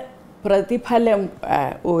ഒരുപാട് പ്രതിഫലം,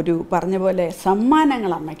 ഒരു പറഞ്ഞ പോലെ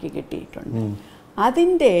സമ്മാനങ്ങൾ അമ്മയ്ക്ക് കിട്ടിയിട്ടുണ്ട്.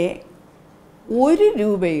 അതിൻ്റെ 1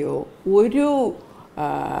 രൂപയോ ഒരു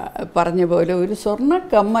പറഞ്ഞ പോലെ ഒരു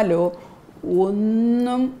സ്വർണ്ണക്കമ്മലോ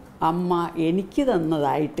ഒന്നും അമ്മ എനിക്ക്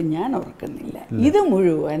തന്നതായിട്ട് ഞാൻ ഓർക്കുന്നില്ല. ഇത്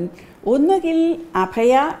മുഴുവൻ ഒന്നുകിൽ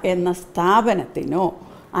അഭയ എന്ന സ്ഥാപനത്തിനോ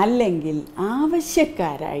അല്ലെങ്കിൽ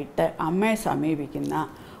ആവശ്യക്കാരായിട്ട് അമ്മയെ സമീപിക്കുന്ന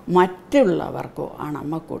മറ്റുള്ളവർക്കോ ആണ്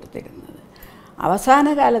അമ്മ കൊടുത്തിരുന്നത്. അവസാന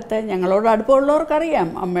കാലത്ത് ഞങ്ങളോട് അടുപ്പമുള്ളവർക്കറിയാം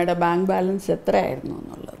അമ്മയുടെ ബാങ്ക് ബാലൻസ് എത്രയായിരുന്നു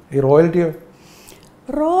എന്നുള്ളത്. ഈ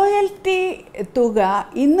റോയൽറ്റി തുക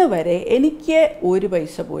ഇന്ന് വരെ എനിക്ക് 1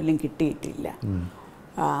 പൈസ പോലും കിട്ടിയിട്ടില്ല.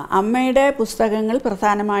 അമ്മയുടെ പുസ്തകങ്ങൾ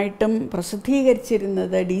പ്രധാനമായിട്ടും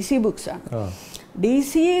പ്രസിദ്ധീകരിച്ചിരുന്നത് DC ബുക്സാണ്.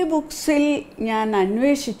 DC ബുക്സിൽ ഞാൻ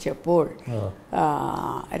അന്വേഷിച്ചപ്പോൾ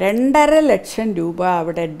 2.5 ലക്ഷം രൂപ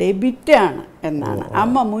അവിടെ ഡെബിറ്റാണ് എന്നാണ്.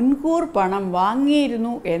 അമ്മ മുൻകൂർ പണം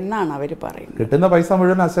വാങ്ങിയിരുന്നു എന്നാണ് അവർ പറയുന്നത്. കിട്ടുന്ന പൈസ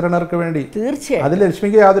മുഴുവൻ അശരണർക്ക് വേണ്ടി. തീർച്ചയായും അതിൽ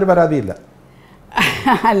ലക്ഷ്മിക്ക് യാതൊരു പരാതിയില്ല.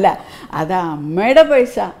 അല്ല, അത് അമ്മയുടെ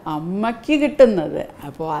പൈസ അമ്മയ്ക്ക് കിട്ടുന്നത്.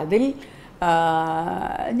 അപ്പോൾ അതിൽ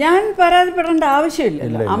ഞാൻ പരാതിപ്പെടേണ്ട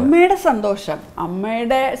ആവശ്യമില്ലല്ലോ. അമ്മയുടെ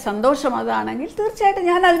സന്തോഷം അതാണെങ്കിൽ തീർച്ചയായിട്ടും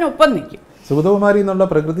ഞാൻ അതിനൊപ്പം നിൽക്കും. സുഗതകുമാരി എന്നുള്ള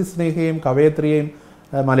പ്രകൃതി സ്നേഹിയെയും കവയത്രിയെയും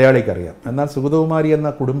മലയാളിക്കറിയാം. എന്നാൽ സുഗതകുമാരി എന്ന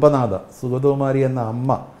കുടുംബനാഥ, സുഗതകുമാരി എന്ന അമ്മ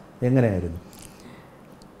എങ്ങനെയായിരുന്നു?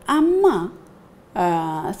 അമ്മ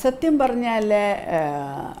സത്യം പറഞ്ഞാൽ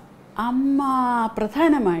അമ്മ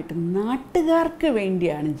പ്രധാനമായിട്ടും നാട്ടുകാർക്ക്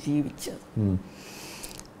വേണ്ടിയാണ് ജീവിച്ചത്.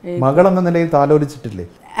 മകളെന്ന നിലയിൽ താലോലിച്ചിട്ടില്ലേ?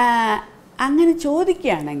 അങ്ങനെ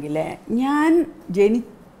ചോദിക്കുകയാണെങ്കിൽ ഞാൻ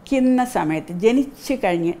ജനിച്ച്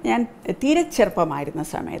കഴിഞ്ഞ് ഞാൻ തീരെ ചെറുപ്പമായിരുന്ന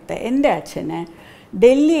സമയത്ത് എൻ്റെ അച്ഛന്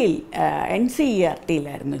ഡൽഹിയിൽ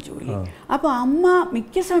NCERTയിലായിരുന്നു ജോലി. അപ്പോൾ അമ്മ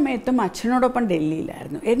മിക്ക സമയത്തും അച്ഛനോടൊപ്പം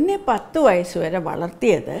ഡൽഹിയിലായിരുന്നു. എന്നെ 10 വയസ്സ് വരെ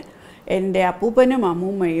വളർത്തിയത് എൻ്റെ അപ്പൂപ്പനും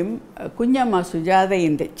അമ്മൂമ്മയും കുഞ്ഞമ്മ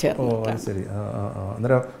സുജാതയും ചേർന്നു. ശരി.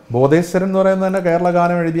 അന്നേരം ബോധേശ്വരൻ എന്ന് പറയുന്നത് തന്നെ കേരള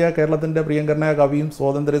ഗാനം എഴുതിയ കേരളത്തിൻ്റെ പ്രിയങ്കരനായ കവിയും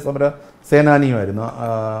സ്വാതന്ത്ര്യ സമര സേനാനിയുമായിരുന്നു.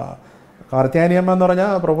 കാർത്യായനിയമ്മ എന്ന്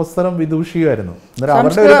പറഞ്ഞാൽ പ്രൊഫസറും വിദൂഷിയുമായിരുന്നു. അന്നേരം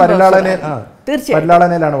അവരുടെ ഒരു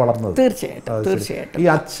പരിലാളനയിലാണ് വളർന്നത്. തീർച്ചയായിട്ടും. ഈ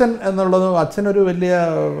അച്ഛൻ എന്നുള്ളത്, അച്ഛനൊരു വലിയ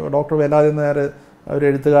ഡോക്ടർ വേലായുധൻ നായർ ഒരു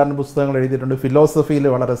എഴുത്തുകാരൻ പുസ്തകങ്ങൾ എഴുതിയിട്ടുണ്ട്, ഫിലോസഫിയിൽ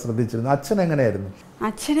വളരെ ശ്രദ്ധിച്ചിരുന്നു. അച്ഛൻ എങ്ങനെയായിരുന്നു?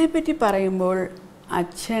 അച്ഛനെ പറ്റി പറയുമ്പോൾ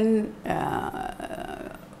അച്ഛൻ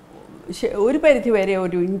ഒരു പരിധിവരെ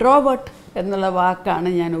ഒരു ഇൻട്രോവേർട്ട് എന്നുള്ള വാക്കാണ്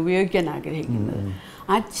ഞാൻ ഉപയോഗിക്കാൻ ആഗ്രഹിക്കുന്നത്.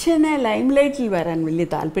 അച്ഛന് ലൈം ലൈറ്റിൽ വരാൻ വലിയ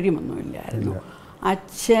താല്പര്യമൊന്നുമില്ലായിരുന്നു.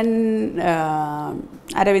 അച്ഛൻ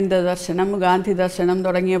അരവിന്ദ ദർശനം, ഗാന്ധി ദർശനം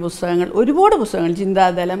തുടങ്ങിയ പുസ്തകങ്ങൾ, ഒരുപാട് പുസ്തകങ്ങൾ,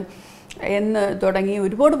 ചിന്താതലം എന്ന് തുടങ്ങി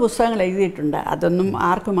ഒരുപാട് പുസ്തകങ്ങൾ എഴുതിയിട്ടുണ്ട്. അതൊന്നും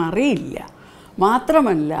ആർക്കും അറിയില്ല.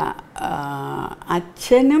 മാത്രമല്ല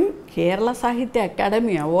അച്ഛനും കേരള സാഹിത്യ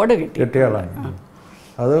അക്കാദമി അവാർഡ് കിട്ടിയതാണ്.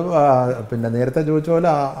 അത് പിന്നെ നേരത്തെ ചോദിച്ച പോലെ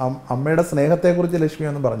അമ്മയുടെ സ്നേഹത്തെക്കുറിച്ച് ലക്ഷ്മി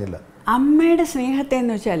ഒന്നും പറഞ്ഞില്ല. അമ്മയുടെ സ്നേഹത്തെ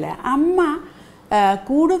എന്ന് വെച്ചാൽ അമ്മ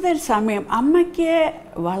കൂടുതൽ സമയം, അമ്മയ്ക്ക്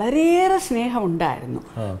വളരെയേറെ സ്നേഹമുണ്ടായിരുന്നു.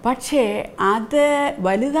 പക്ഷേ അത്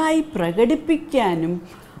വലുതായി പ്രകടിപ്പിക്കാനും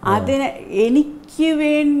അതിന് എനിക്ക്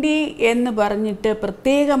വേണ്ടി എന്ന് പറഞ്ഞിട്ട്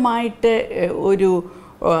പ്രത്യേകമായിട്ട് ഒരു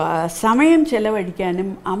സമയം ചെലവഴിക്കാനും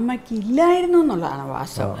അമ്മയ്ക്ക് ഇല്ലായിരുന്നു എന്നുള്ളതാണ്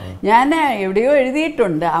വാസ്തവം. ഞാൻ എവിടെയോ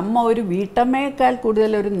എഴുതിയിട്ടുണ്ട്, അമ്മ ഒരു വീട്ടമ്മയേക്കാൾ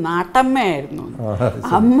കൂടുതൽ ഒരു നാട്ടമ്മയായിരുന്നു.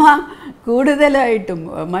 അമ്മ കൂടുതലായിട്ടും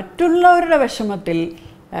മറ്റുള്ളവരുടെ വിഷമത്തിൽ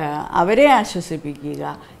അവരെ ആശ്വസിപ്പിക്കുക.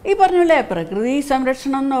 ഈ പറഞ്ഞ പ്രകൃതി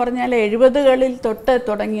സംരക്ഷണം എന്ന് പറഞ്ഞാൽ 70കളിൽ തൊട്ട്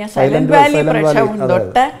തുടങ്ങിയ സൈലന്റ് വാലി പ്രക്ഷോഭം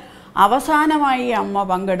തൊട്ട് അവസാനമായി അമ്മ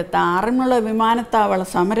പങ്കെടുത്ത ആറന്മുള വിമാനത്താവള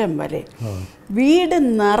സമരം വരെ വീട്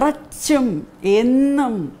നിറച്ചും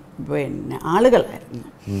എന്നും പിന്നെ ആളുകളായിരുന്നു.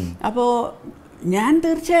 അപ്പോൾ ഞാൻ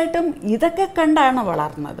തീർച്ചയായിട്ടും ഇതൊക്കെ കണ്ടാണ്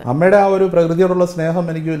വളർന്നത്. അമ്മയുടെ ആ ഒരു പ്രകൃതിയോടുള്ള സ്നേഹം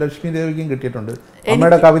എനിക്ക് ലക്ഷ്മി ദേവിക്കും കിട്ടിയിട്ടുണ്ട്,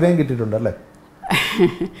 അമ്മയുടെ കവിതയും കിട്ടിയിട്ടുണ്ട് അല്ലേ?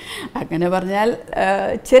 അങ്ങനെ പറഞ്ഞാൽ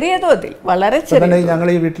ചെറിയ തോതിൽ, വളരെ ചെറിയ. ഞങ്ങൾ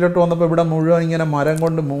ഈ വീട്ടിലോട്ട് വന്നപ്പോൾ ഇവിടെ മുഴുവൻ ഇങ്ങനെ മരം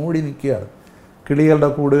കൊണ്ട് മൂടി നിൽക്കുകയാണ്, കിളികളുടെ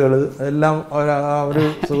കൂടുകൾ എല്ലാം. ഒരു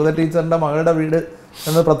സുഗത ടീച്ചറിൻ്റെ മകളുടെ വീട്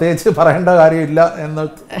എന്ന് പ്രത്യേകിച്ച് പറയേണ്ട കാര്യമില്ല എന്ന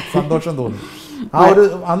സന്തോഷം തോന്നി. ആ ഒരു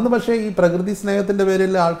അന്ന് പക്ഷേ ഈ പ്രകൃതി സ്നേഹത്തിന്റെ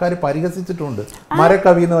പേരിൽ ആൾക്കാർ പരിഹസിച്ചിട്ടുണ്ട്,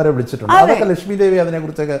 മരക്കവി എന്ന് വരെ വിളിച്ചിട്ടുണ്ട്. അതൊക്കെ ലക്ഷ്മി ദേവി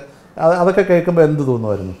അതിനെക്കുറിച്ചൊക്കെ അതൊക്കെ കേൾക്കുമ്പോൾ എന്ത്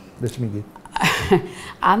തോന്നുമായിരുന്നു ലക്ഷ്മിക്ക്?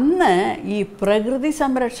 അന്ന് ഈ പ്രകൃതി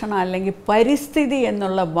സംരക്ഷണം അല്ലെങ്കിൽ പരിസ്ഥിതി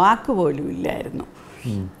എന്നുള്ള വാക്ക് പോലും ഇല്ലായിരുന്നു.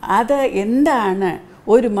 അത് എന്താണ്,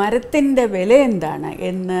 ഒരു മരത്തിൻ്റെ വില എന്താണ്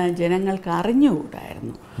എന്ന് ജനങ്ങൾക്ക്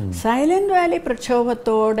അറിഞ്ഞുകൂടായിരുന്നു. സൈലന്റ് വാലി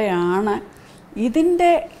പ്രക്ഷോഭത്തോടെയാണ്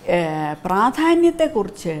ഇതിൻ്റെ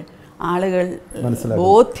പ്രാധാന്യത്തെക്കുറിച്ച് ആളുകൾ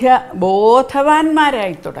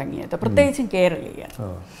ബോധവാന്മാരായി തുടങ്ങിയത്, പ്രത്യേകിച്ചും കേരളീയർ.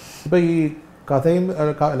 ഇപ്പം ഈ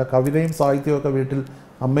കവിതയും സാഹിത്യവും ഒക്കെ വീട്ടിൽ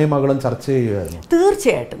അമ്മയും മകളും ചർച്ച ചെയ്യുമായിരുന്നു.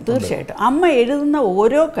 തീർച്ചയായിട്ടും അമ്മ എഴുതുന്ന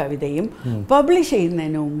ഓരോ കവിതയും പബ്ലിഷ്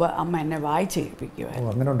ചെയ്യുന്നതിന് മുമ്പ് അമ്മ എന്നെ വായിച്ച്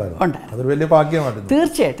കേൾപ്പിക്കുമായിരുന്നു.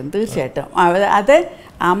 തീർച്ചയായിട്ടും അത്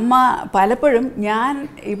അമ്മ പലപ്പോഴും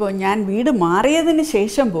ഞാൻ വീട് മാറിയതിന്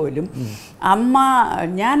ശേഷം പോലും അമ്മ,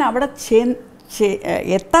 ഞാൻ അവിടെ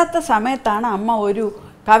എത്താത്ത സമയത്താണ് അമ്മ ഒരു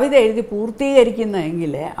കവിത എഴുതി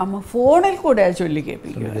പൂർത്തീകരിക്കുന്നതെങ്കിൽ അമ്മ ഫോണിൽ കൂടെ ചൊല്ലി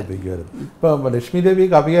കേൾപ്പിക്കുമായിരുന്നു. ഇപ്പം ലക്ഷ്മി ദേവി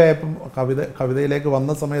കവിയായപ്പം കവിതയിലേക്ക്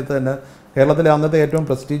വന്ന സമയത്ത് തന്നെ കേരളത്തിലെ അന്നത്തെ ഏറ്റവും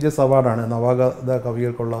പ്രസ്റ്റീജിയസ് അവാർഡാണ് നവാഗത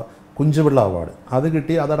കവികൾക്കുള്ള കുഞ്ചുപിള്ള അവാർഡ്. അത്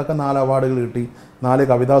കിട്ടി, അതടക്കം 4 അവാർഡുകൾ കിട്ടി, 4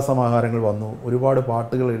 കവിതാ സമാഹാരങ്ങൾ വന്നു, ഒരുപാട്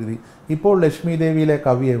പാട്ടുകൾ എഴുതി. ഇപ്പോൾ ലക്ഷ്മി ദേവിയിലെ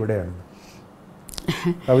കവി എവിടെയാണ്?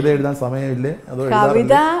 കവിത എഴുതാൻ സമയമില്ലേ? അതോ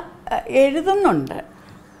കവിത എഴുതുന്നുണ്ട്.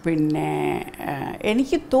 പിന്നെ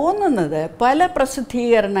എനിക്ക് തോന്നുന്നത് പല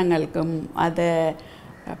പ്രസിദ്ധീകരണങ്ങൾക്കും അത്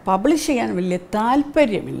പബ്ലിഷ് ചെയ്യാൻ വലിയ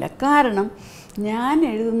താല്പര്യമില്ല. കാരണം ഞാൻ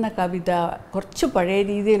എഴുതുന്ന കവിത കുറച്ച് പഴയ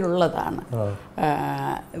രീതിയിലുള്ളതാണ്,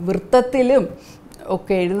 വൃത്തത്തിലും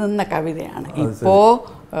ഒക്കെ എഴുതുന്ന കവിതയാണ്. ഇപ്പോൾ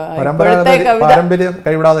ഇപ്പോഴത്തെ കവിത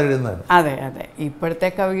അതെ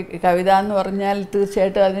ഇപ്പോഴത്തെ കവിത എന്ന് പറഞ്ഞാൽ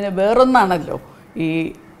തീർച്ചയായിട്ടും അതിന് വേറൊന്നാണല്ലോ, ഈ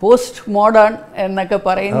പോസ്റ്റ് മോഡേൺ എന്നൊക്കെ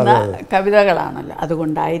പറയുന്ന കവിതകളാണല്ലോ.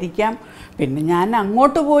 അതുകൊണ്ടായിരിക്കാം. പിന്നെ ഞാൻ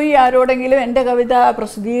അങ്ങോട്ട് പോയി ആരോടെങ്കിലും എൻ്റെ കവിത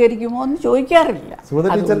പ്രസിദ്ധീകരിക്കുമോ എന്ന് ചോദിക്കാറില്ല.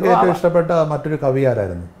 ഏറ്റവും ഇഷ്ടപ്പെട്ട മറ്റൊരു കവി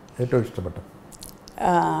ആരായിരുന്നു? ഏറ്റവും ഇഷ്ടപ്പെട്ട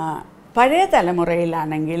പഴയ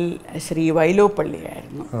തലമുറയിലാണെങ്കിൽ ശ്രീ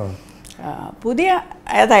വൈലോപ്പള്ളിയായിരുന്നു. പുതിയ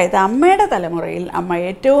അതായത് അമ്മയുടെ തലമുറയിൽ അമ്മ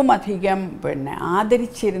ഏറ്റവും അധികം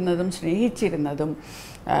ആദരിച്ചിരുന്നതും സ്നേഹിച്ചിരുന്നതും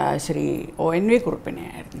ശ്രീ ONV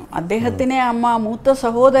കുറുപ്പിനെയായിരുന്നു. അദ്ദേഹത്തിനെ അമ്മ മൂത്ത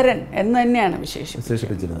സഹോദരൻ എന്ന് തന്നെയാണ്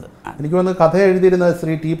വിശേഷിപ്പിച്ചിരുന്നത്. എനിക്ക് തോന്നുന്നു കഥ എഴുതിയിരുന്ന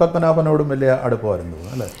ശ്രീ ടി പത്മനാഭനോടും വലിയ അടുപ്പമായിരുന്നു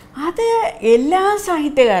അല്ലേ? അത് എല്ലാ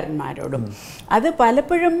സാഹിത്യകാരന്മാരോടും. അത്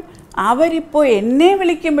പലപ്പോഴും അവരിപ്പോൾ എന്നെ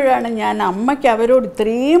വിളിക്കുമ്പോഴാണ് ഞാൻ അമ്മയ്ക്ക് അവരോട്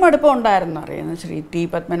ഇത്രയും അടുപ്പം ഉണ്ടായിരുന്നു അറിയുന്നത്. ശ്രീ ടി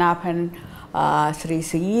പത്മനാഭൻ, ശ്രീ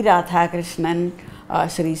C രാധാകൃഷ്ണൻ,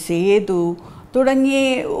 ശ്രീ സേതു തുടങ്ങി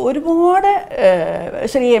ഒരുപാട്,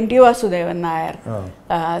 ശ്രീ MT വാസുദേവൻ നായർ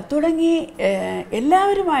തുടങ്ങി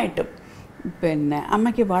എല്ലാവരുമായിട്ടും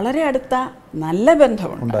അമ്മയ്ക്ക് വളരെ അടുത്ത നല്ല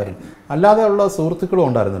ബന്ധമുണ്ടായിരുന്നു. അല്ലാതെ ഉള്ള സുഹൃത്തുക്കളും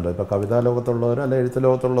ഉണ്ടായിരുന്നുണ്ടോ? ഇപ്പോൾ കവിതാ ലോകത്തുള്ളവർ അല്ലെ എഴുത്ത്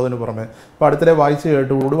ലോകത്തുള്ളതിന് പുറമെ ഇപ്പോൾ അടുത്തിടെ വായിച്ചു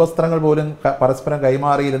കേട്ടു ഉടുവസ്ത്രങ്ങൾ പോലും പരസ്പരം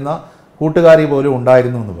കൈമാറിയിരുന്ന കൂട്ടുകാരി പോലും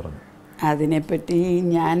ഉണ്ടായിരുന്നു എന്ന് പറഞ്ഞു. അതിനെപ്പറ്റി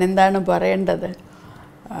ഞാനെന്താണ് പറയേണ്ടത്?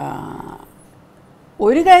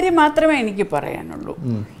 ഒരു കാര്യം മാത്രമേ എനിക്ക് പറയാനുള്ളൂ.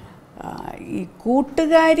 ഈ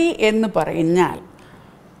കൂട്ടുകാരി എന്ന് പറഞ്ഞാൽ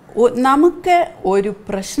നമുക്ക് ഒരു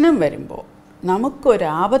പ്രശ്നം വരുമ്പോൾ,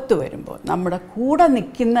 നമുക്കൊരാപത്ത് വരുമ്പോൾ നമ്മുടെ കൂടെ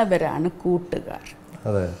നിൽക്കുന്നവരാണ് കൂട്ടുകാർ.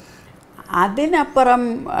 അതിനപ്പുറം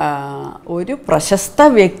ഒരു പ്രശസ്ത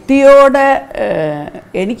വ്യക്തിയോട്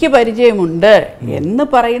എനിക്ക് പരിചയമുണ്ട് എന്ന്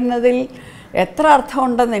പറയുന്നതിൽ എത്ര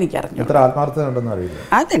അർത്ഥമുണ്ടെന്ന് എനിക്കറിഞ്ഞു. എത്ര ആത്മാർത്ഥത ഉണ്ടെന്ന് അറിയില്ല.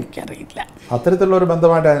 അതെനിക്കറിയില്ല. അത്തരത്തിലുള്ള ഒരു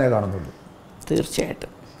ബന്ധമായിട്ട് അതിനെ കാണുന്നുള്ളൂ.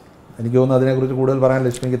 തീർച്ചയായിട്ടും. എനിക്ക് തോന്നുന്നു അതിനെക്കുറിച്ച് കൂടുതൽ പറയാൻ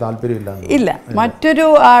ലക്ഷ്മിക്ക് താല്പര്യമില്ല. ഇല്ല, മറ്റൊരു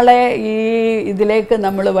ആളെ ഈ ഇതിലേക്ക്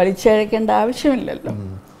നമ്മൾ വലിച്ചഴക്കേണ്ട ആവശ്യമില്ലല്ലോ.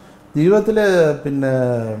 ജീവിതത്തിൽ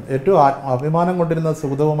ഏറ്റവും അഭിമാനം കൊണ്ടിരുന്ന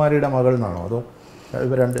സുഗതകുമാരിയുടെ മകൾ എന്നാണോ, അതോ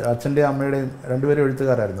അച്ഛൻ്റെയും അമ്മയുടെയും രണ്ടുപേരും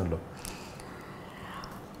എഴുത്തുകാരായിരുന്നല്ലോ?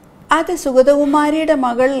 അത് സുഗതകുമാരിയുടെ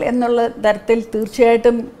മകൾ എന്നുള്ള തരത്തിൽ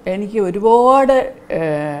തീർച്ചയായിട്ടും എനിക്ക് ഒരുപാട്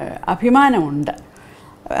അഭിമാനമുണ്ട്.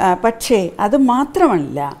 പക്ഷേ അത്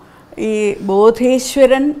മാത്രമല്ല, ഈ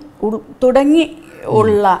ബോധേശ്വരൻ തുടങ്ങി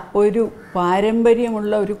ഉള്ള ഒരു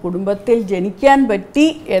പാരമ്പര്യമുള്ള ഒരു കുടുംബത്തിൽ ജനിക്കാൻ പറ്റി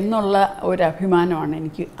എന്നുള്ള ഒരു അഭിമാനമാണ്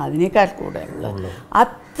എനിക്ക് അതിനേക്കാൾ കൂടുതലുള്ളത്.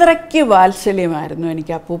 അത്രയ്ക്ക് വാത്സല്യമായിരുന്നു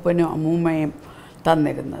എനിക്ക് അപ്പൂപ്പനും അമ്മൂമ്മയും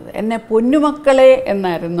തന്നിരുന്നത്. എന്നെ പൊന്നുമക്കളെ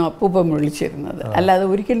എന്നായിരുന്നു അപ്പൂപ്പൻ വിളിച്ചിരുന്നത്, അല്ലാതെ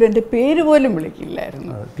ഒരിക്കലും എൻ്റെ പേര് പോലും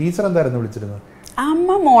വിളിക്കില്ലായിരുന്നു. ടീച്ചർ എന്തായിരുന്നു വിളിച്ചിരുന്നത്?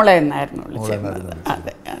 അമ്മ മോളെ എന്നായിരുന്നു വിളിച്ചിരുന്നത്.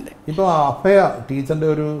 അതെ അതെ. ഇപ്പോൾ അഭയ ടീച്ചറിൻ്റെ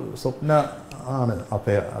ഒരു സ്വപ്ന ആണ്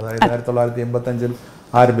അഭയ. അതായത് 1985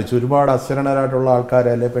 ആരംഭിച്ചു. ഒരുപാട് അശരണരായിട്ടുള്ള ആൾക്കാരെ,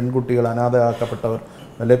 അല്ലെ പെൺകുട്ടികൾ, അനാഥയാക്കപ്പെട്ടവർ,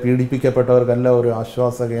 അല്ലെ പീഡിപ്പിക്കപ്പെട്ടവർക്കെല്ലാം ഒരു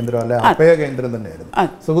ആശ്വാസ കേന്ദ്രം, അല്ലെ അഭയ കേന്ദ്രം തന്നെയായിരുന്നു.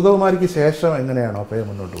 സുഗതകുമാരിക്ക് ശേഷം എങ്ങനെയാണ് അഭയ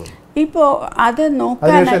മുന്നോട്ട് പോകുന്നത്? ഇപ്പോൾ അത്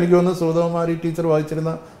അതിനുശേഷം എനിക്ക് തോന്നുന്നു സുഗതകുമാരി ടീച്ചർ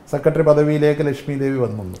വഹിച്ചിരുന്ന സെക്രട്ടറി പദവിയിലേക്ക് ലക്ഷ്മി ദേവി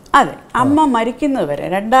വന്നു. അതെ, അമ്മ മരിക്കുന്നവരെ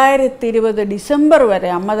 2020 ഡിസംബർ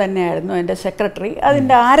വരെ അമ്മ തന്നെയായിരുന്നു എൻ്റെ സെക്രട്ടറി,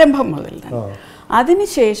 അതിൻ്റെ ആരംഭം മുതൽ തന്നെ.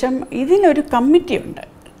 അതിനുശേഷം ഇതിനൊരു കമ്മിറ്റിയുണ്ട്.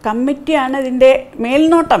 കമ്മിറ്റിയാണ് ഇതിൻ്റെ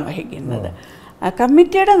മേൽനോട്ടം വഹിക്കുന്നത്. ആ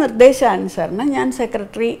കമ്മിറ്റിയുടെ നിർദ്ദേശാനുസരണം ഞാൻ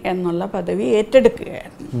സെക്രട്ടറി എന്നുള്ള പദവി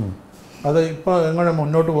ഏറ്റെടുക്കുകയായിരുന്നു. അത് ഇപ്പോൾ എങ്ങനെ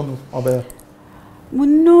മുന്നോട്ട് പോകുന്നു?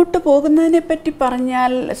 മുന്നോട്ട് പോകുന്നതിനെ പറ്റി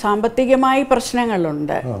പറഞ്ഞാൽ സാമ്പത്തികമായി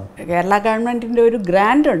പ്രശ്നങ്ങളുണ്ട്. കേരള ഗവൺമെൻറ്റിൻ്റെ ഒരു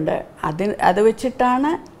ഗ്രാൻഡ് ഉണ്ട്, അത്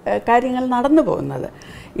വെച്ചിട്ടാണ് കാര്യങ്ങൾ നടന്നു പോകുന്നത്.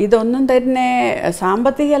 ഇതൊന്നും തന്നെ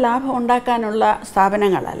സാമ്പത്തിക ലാഭം ഉണ്ടാക്കാനുള്ള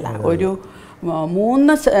സ്ഥാപനങ്ങളല്ല. ഒരു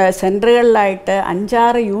 3 സെൻറ്ററുകളിലായിട്ട്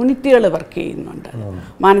 5-6 യൂണിറ്റുകൾ വർക്ക് ചെയ്യുന്നുണ്ട്.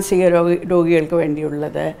 മാനസിക രോഗികൾക്ക്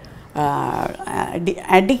വേണ്ടിയുള്ളത്,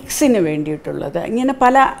 അഡിക്ട്സിന് വേണ്ടിയിട്ടുള്ളത്, ഇങ്ങനെ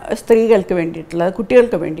പല സ്ത്രീകൾക്ക് വേണ്ടിയിട്ടുള്ളത്,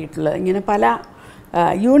 കുട്ടികൾക്ക് വേണ്ടിയിട്ടുള്ളത്, ഇങ്ങനെ പല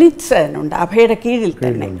യൂണിറ്റ്സ് അതിനുണ്ട് അഭയുടെ കീഴിൽ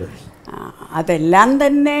തന്നെ. അതെല്ലാം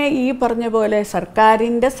തന്നെ ഈ പറഞ്ഞ പോലെ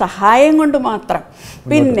സർക്കാരിൻ്റെ സഹായം കൊണ്ട് മാത്രം.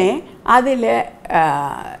 പിന്നെ അതിൽ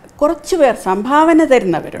കുറച്ച് പേർ സംഭാവന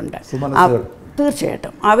തരുന്നവരുണ്ട്.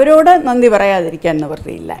 തീർച്ചയായിട്ടും അവരോട് നന്ദി പറയാതിരിക്കാൻ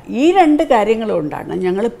നിവൃത്തിയില്ല. ഈ 2 കാര്യങ്ങളും കൊണ്ടാണ്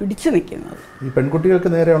ഞങ്ങൾ പിടിച്ചു നിൽക്കുന്നത്. ഈ പെൺകുട്ടികൾക്ക്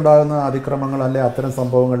നേരെ ഉണ്ടാകുന്ന അതിക്രമങ്ങൾ, അല്ലെ അത്തരം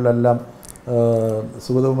സംഭവങ്ങളിലെല്ലാം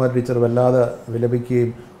സുഗതകുമാരി ടീച്ചർ വല്ലാതെ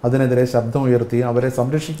വിലപിക്കുകയും അതിനെതിരെ ശബ്ദമുയർത്തുകയും അവരെ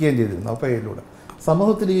സംരക്ഷിക്കുകയും ചെയ്തിരുന്നു. അഭയയിലൂടെ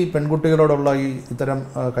സമൂഹത്തിൽ ഈ പെൺകുട്ടികളോടുള്ള ഇത്തരം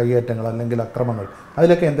കയ്യേറ്റങ്ങൾ അല്ലെങ്കിൽ അക്രമങ്ങൾ,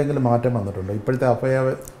 അതിലൊക്കെ എന്തെങ്കിലും മാറ്റം വന്നിട്ടുണ്ടോ? ഇപ്പോഴത്തെ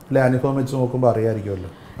അഭയയിലെ അനുഭവം വെച്ച് നോക്കുമ്പോൾ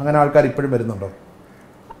അറിയാമായിരിക്കുമല്ലോ. അങ്ങനെ ആൾക്കാർ ഇപ്പോഴും വരുന്നുണ്ടോ?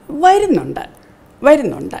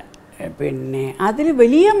 വരുന്നുണ്ട്. പിന്നെ അതിൽ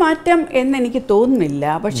വലിയ മാറ്റം എന്നെനിക്ക് തോന്നുന്നില്ല.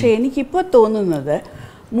 പക്ഷേ എനിക്കിപ്പോൾ തോന്നുന്നത്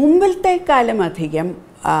മുമ്പിലത്തെക്കാലം അധികം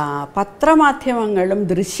പത്രമാധ്യമങ്ങളും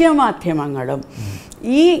ദൃശ്യമാധ്യമങ്ങളും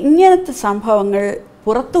ഇങ്ങനത്തെ സംഭവങ്ങൾ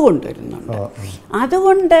പുറത്തു കൊണ്ടുവരുന്നുണ്ട്.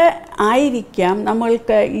 അതുകൊണ്ട് ആയിരിക്കാം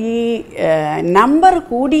നമ്മൾക്ക് ഈ നമ്പർ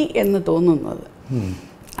കൂടി എന്ന് തോന്നുന്നത്.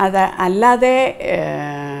 അത് അല്ലാതെ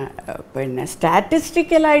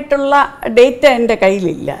സ്റ്റാറ്റിസ്റ്റിക്കലായിട്ടുള്ള ഡേറ്റ എൻ്റെ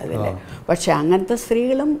കയ്യിലില്ല അതിൽ. പക്ഷെ അങ്ങനത്തെ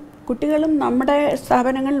സ്ത്രീകളും കുട്ടികളും നമ്മുടെ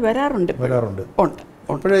സ്ഥാപനങ്ങളിൽ വരാറുണ്ട്. ഉണ്ട്.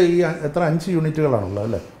 ഈ എത്ര 5 യൂണിറ്റുകളാണുള്ളത്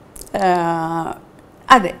അല്ലേ?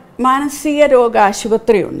 അതെ, മാനസിക രോഗ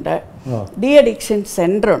ആശുപത്രിയുണ്ട്, ഡി അഡിക്ഷൻ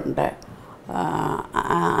സെൻ്ററുണ്ട്,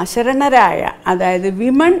 അശരണരായ അതായത്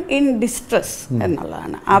വിമൺ ഇൻ ഡിസ്ട്രസ്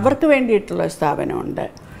എന്നുള്ളതാണ്, അവർക്ക് വേണ്ടിയിട്ടുള്ള സ്ഥാപനമുണ്ട്.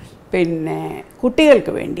 പിന്നെ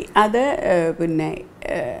കുട്ടികൾക്ക് വേണ്ടി, അത് പിന്നെ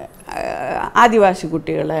ആദിവാസി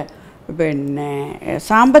കുട്ടികൾ, പിന്നെ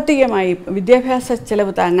സാമ്പത്തികമായി വിദ്യാഭ്യാസ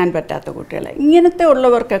ചിലവ് താങ്ങാൻ പറ്റാത്ത കുട്ടികൾ, ഇങ്ങനത്തെ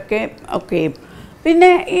ഒക്കെയും പിന്നെ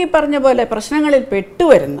ഈ പറഞ്ഞ പോലെ പ്രശ്നങ്ങളിൽ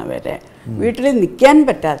പെട്ടുവരുന്നവർ, വീട്ടിൽ നിൽക്കാൻ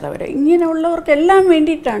പറ്റാത്തവർ, ഇങ്ങനെയുള്ളവർക്കെല്ലാം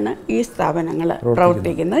വേണ്ടിയിട്ടാണ് ഈ സ്ഥാപനങ്ങൾ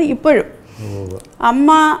പ്രവർത്തിക്കുന്നത്. ഇപ്പോഴും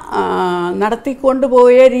അമ്മ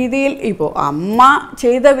നടത്തിക്കൊണ്ടുപോയ രീതിയിൽ ഇപ്പോൾ അമ്മ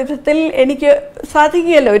ചെയ്ത വിധത്തിൽ എനിക്ക്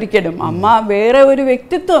സാധിക്കുകയല്ല ഒരിക്കലും. അമ്മ വേറെ ഒരു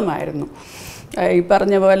വ്യക്തിത്വമായിരുന്നു, ഈ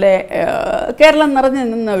പറഞ്ഞ പോലെ കേരളം നിറഞ്ഞു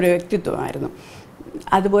നിന്ന ഒരു വ്യക്തിത്വമായിരുന്നു.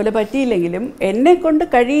 അതുപോലെ പറ്റിയില്ലെങ്കിലും എന്നെക്കൊണ്ട്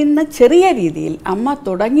കഴിയുന്ന ചെറിയ രീതിയിൽ അമ്മ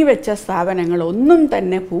തുടങ്ങി വെച്ച സ്ഥാപനങ്ങൾ ഒന്നും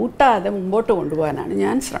തന്നെ പൂട്ടാതെ മുമ്പോട്ട് കൊണ്ടുപോകാനാണ്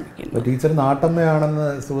ഞാൻ ശ്രമിക്കുന്നത്. ടീച്ചർ നാട്ടമ്മയാണെന്ന്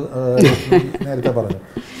നേരത്തെ പറഞ്ഞു.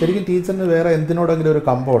 ശരിക്കും ടീച്ചറിന് വേറെ എന്തിനോടെങ്കിലും ഒരു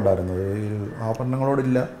കമ്പം ഉണ്ടായിരുന്നു? ഈ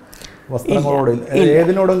ആഭരണങ്ങളോടില്ല, വസ്ത്രങ്ങളോടില്ല,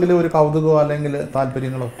 ഏതിനോടെങ്കിലും ഒരു കൗതുകമോ അല്ലെങ്കിൽ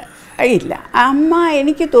താല്പര്യങ്ങളോ? ഇല്ല. അമ്മ,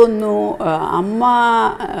 എനിക്ക് തോന്നുന്നു അമ്മ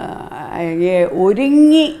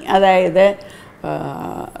ഒരുങ്ങി, അതായത്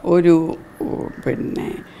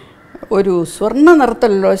ഒരു സ്വർണ്ണ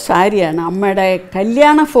നിറത്തിലുള്ള സാരിയാണ് അമ്മയുടെ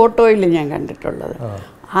കല്യാണ ഫോട്ടോയിൽ ഞാൻ കണ്ടിട്ടുള്ളത്.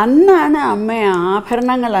 അന്നാണ് അമ്മയെ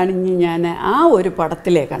ആഭരണങ്ങൾ അണിഞ്ഞ് ഞാൻ ആ ഒരു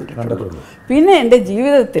പടത്തിലേ കണ്ടിട്ടുള്ളൂ. പിന്നെ എൻ്റെ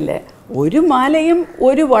ജീവിതത്തിൽ ഒരു മാലയും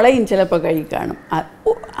ഒരു വളയും ചിലപ്പോൾ കൈ കാണും.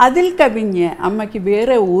 അതിൽ കവിഞ്ഞ് അമ്മയ്ക്ക്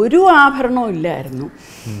വേറെ ഒരു ആഭരണവും ഇല്ലായിരുന്നു.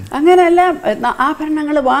 അങ്ങനെയല്ല,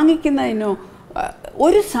 ആഭരണങ്ങൾ വാങ്ങിക്കുന്നതിനോ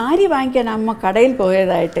ഒരു സാരി വാങ്ങിക്കാൻ അമ്മ കടയിൽ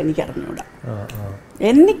പോയതായിട്ട് എനിക്കറിഞ്ഞൂടാ.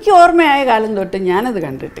 എനിക്ക് ഓർമ്മയായ കാലം തൊട്ട് ഞാനത്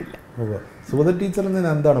കണ്ടിട്ടില്ല. സുഗത ടീച്ചറിൽ നിന്ന്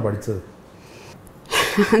എന്താണ് പഠിച്ചത്?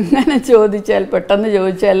 അങ്ങനെ ചോദിച്ചാൽ, പെട്ടെന്ന്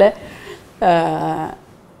ചോദിച്ചാൽ,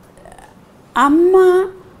 അമ്മ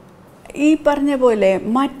ഈ പറഞ്ഞ പോലെ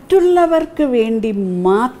മറ്റുള്ളവർക്ക് വേണ്ടി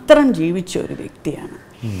മാത്രം ജീവിച്ച ഒരു വ്യക്തിയാണ്.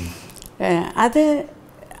 അത്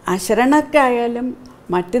അശരണർക്കായാലും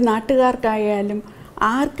മറ്റ് നാട്ടുകാർക്കായാലും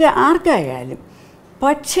ആർക്കായാലും.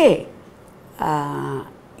 പക്ഷേ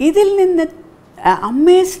ഇതിൽ നിന്ന്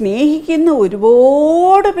അമ്മയെ സ്നേഹിക്കുന്ന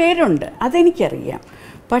ഒരുപാട് പേരുണ്ട്, അതെനിക്കറിയാം.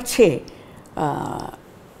 പക്ഷേ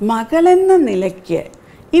മകളെന്ന നിലയ്ക്ക്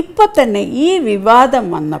ഇപ്പം തന്നെ ഈ വിവാദം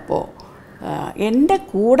വന്നപ്പോൾ എൻ്റെ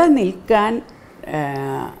കൂടെ നിൽക്കാൻ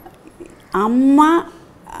അമ്മ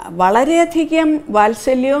വളരെയധികം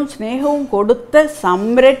വാത്സല്യവും സ്നേഹവും കൊടുത്ത്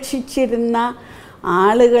സംരക്ഷിച്ചിരുന്ന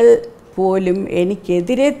ആളുകൾ പോലും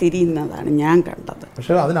എനിക്കെതിരെ തിരിയുന്നതാണ് ഞാൻ കണ്ടത്.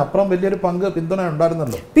 പക്ഷേ അതിനപ്പുറം വലിയൊരു പിന്തുണ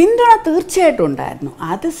ഉണ്ടായിരുന്നല്ലോ. പിന്തുണ തീർച്ചയായിട്ടും ഉണ്ടായിരുന്നു.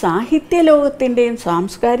 അത് സാഹിത്യ ലോകത്തിൻ്റെയും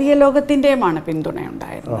സാംസ്കാരിക ലോകത്തിൻ്റെയുമാണ് പിന്തുണ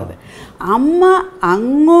ഉണ്ടായിരുന്നത്. അമ്മ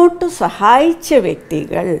അങ്ങോട്ട് സഹായിച്ച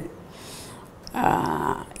വ്യക്തികൾ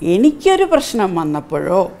എനിക്കൊരു പ്രശ്നം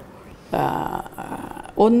വന്നപ്പോഴോ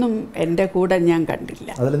ഒന്നും എൻ്റെ കൂടെ ഞാൻ കണ്ടില്ല.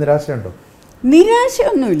 അതിൽ നിരാശയുണ്ടോ?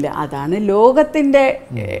 നിരാശയൊന്നുമില്ല. അതാണ് ലോകത്തിൻ്റെ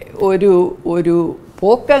ഒരു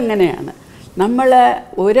പോക്കങ്ങനെയാണ്. നമ്മൾ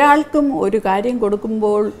ഒരാൾക്കും ഒരു കാര്യം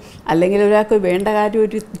കൊടുക്കുമ്പോൾ, അല്ലെങ്കിൽ ഒരാൾക്ക് വേണ്ട കാര്യം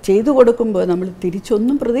ചെയ്തു കൊടുക്കുമ്പോൾ നമ്മൾ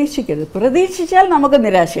തിരിച്ചൊന്നും പ്രതീക്ഷിക്കരുത്. പ്രതീക്ഷിച്ചാൽ നമുക്ക്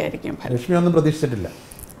നിരാശയായിരിക്കും. ലക്ഷ്മി ഒന്നും പ്രതീക്ഷിച്ചിട്ടില്ല?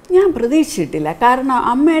 ഞാൻ പ്രതീക്ഷിച്ചിട്ടില്ല. കാരണം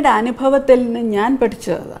അമ്മയുടെ അനുഭവത്തിൽ നിന്ന് ഞാൻ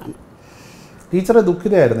പഠിച്ചതാണ്. ടീച്ചർ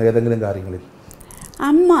ദുഃഖിതയായിരുന്നു ഏതെങ്കിലും കാര്യങ്ങളിൽ?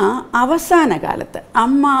 അവസാന കാലത്ത്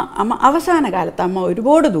അമ്മ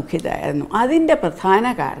ഒരുപാട് ദുഃഖിതയായിരുന്നു. അതിൻ്റെ പ്രധാന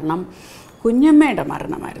കാരണം കുഞ്ഞമ്മയുടെ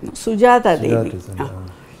മരണമായിരുന്നു. സുജാത ദേവി.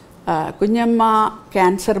 കുഞ്ഞമ്മ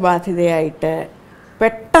ക്യാൻസർ ബാധിതയായിട്ട്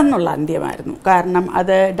പെട്ടെന്നുള്ള അന്ത്യമായിരുന്നു. കാരണം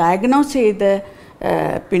അത് ഡയഗ്നോസ് ചെയ്ത്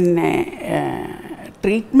പിന്നെ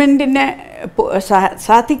ട്രീറ്റ്മെൻറ്റിന്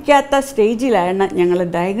സാധിക്കാത്ത സ്റ്റേജിലാണ് ഞങ്ങൾ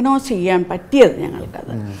ഡയഗ്നോസ് ചെയ്യാൻ പറ്റിയത്.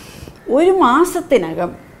 ഞങ്ങൾക്കത് 1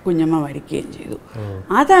 മാസത്തിനകം കുഞ്ഞമ്മ മരിക്കുകയും ചെയ്തു.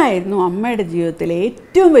 അതായിരുന്നു അമ്മയുടെ ജീവിതത്തിലെ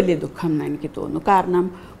ഏറ്റവും വലിയ ദുഃഖം എന്ന് എനിക്ക് തോന്നുന്നു. കാരണം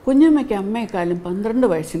കുഞ്ഞമ്മയ്ക്ക് അമ്മയെക്കാളും 12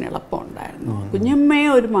 വയസ്സിന് എളുപ്പമുണ്ടായിരുന്നു. കുഞ്ഞമ്മയെ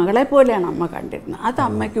ഒരു മകളെ പോലെയാണ് അമ്മ കണ്ടിരുന്നത്. അത്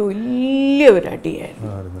അമ്മയ്ക്ക് വലിയ ഒരു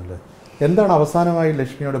അടിയായിരുന്നു. എന്താണ് അവസാനമായി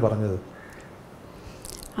ലക്ഷ്മിയോട് പറഞ്ഞത്?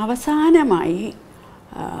 അവസാനമായി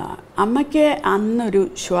അമ്മയ്ക്ക് അന്നൊരു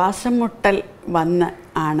ശ്വാസം മുട്ടൽ വന്ന്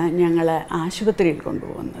ആണ് ഞങ്ങൾ ആശുപത്രിയിൽ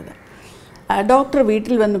കൊണ്ടുപോകുന്നത്. ഡോക്ടർ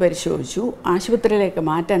വീട്ടിൽ വന്ന് പരിശോധിച്ചു, ആശുപത്രിയിലേക്ക്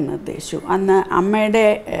മാറ്റാൻ നിർദ്ദേശിച്ചു. അന്ന് അമ്മയുടെ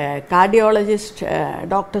കാർഡിയോളജിസ്റ്റ്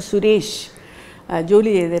ഡോക്ടർ സുരേഷ്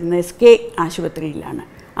ജോലി ചെയ്തിരുന്ന SK ആശുപത്രിയിലാണ്.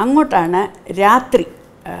 അങ്ങോട്ടാണ്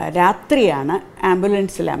രാത്രിയാണ്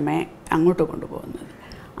ആംബുലൻസിൽ അമ്മയെ അങ്ങോട്ട് കൊണ്ടുപോകുന്നത്.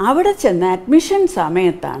 അവിടെ ചെന്ന് അഡ്മിഷൻ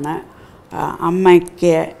സമയത്താണ്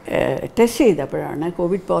അമ്മയ്ക്ക് ടെസ്റ്റ് ചെയ്തപ്പോഴാണ്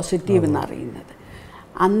കോവിഡ് പോസിറ്റീവ് എന്നറിയുന്നത്.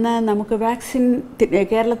 അന്ന് നമുക്ക് വാക്സിൻ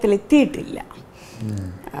കേരളത്തിൽ എത്തിയിട്ടില്ല.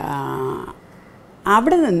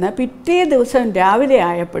 അവിടെ നിന്ന് പിറ്റേ ദിവസം രാവിലെ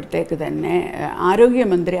ആയപ്പോഴത്തേക്ക് തന്നെ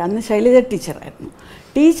ആരോഗ്യമന്ത്രി, അന്ന് ശൈലജ ടീച്ചറായിരുന്നു,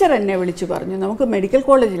 ടീച്ചർ എന്നെ വിളിച്ചു പറഞ്ഞു, നമുക്ക് മെഡിക്കൽ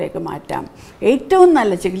കോളേജിലേക്ക് മാറ്റാം, ഏറ്റവും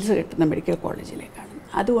നല്ല ചികിത്സ കിട്ടുന്ന മെഡിക്കൽ കോളേജിലേക്കാണ്.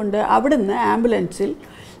 അതുകൊണ്ട് അവിടുന്ന് ആംബുലൻസിൽ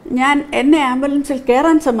എന്നെ ആംബുലൻസിൽ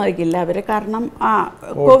കയറാൻ സമ്മതിക്കില്ല അവർ, കാരണം ആ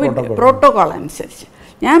കോവിഡ് പ്രോട്ടോകോൾ അനുസരിച്ച്.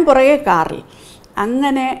 ഞാൻ പുറകെ കാറിൽ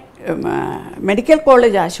അങ്ങനെ മെഡിക്കൽ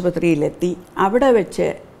കോളേജ് ആശുപത്രിയിലെത്തി. അവിടെ വെച്ച്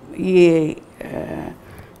ഈ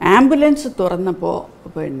ആംബുലൻസ് തുറന്നപ്പോൾ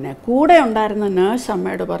പിന്നെ കൂടെ ഉണ്ടായിരുന്ന നേഴ്സ്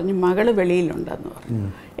അമ്മയോട് പറഞ്ഞു, മകള് വെളിയിലുണ്ടെന്ന് പറഞ്ഞു.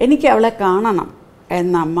 എനിക്ക് അവളെ കാണണം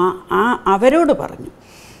എന്നമ്മ അവരോട് പറഞ്ഞു.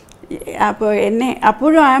 അപ്പോൾ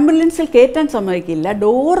അപ്പോഴും ആംബുലൻസിൽ കയറ്റാൻ സമ്മതിക്കില്ല.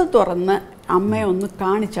 ഡോറ് തുറന്ന് അമ്മയെ ഒന്ന്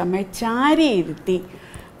കാണിച്ചു, അമ്മയെ ചാരി ഇരുത്തി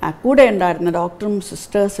കൂടെ ഉണ്ടായിരുന്ന ഡോക്ടറും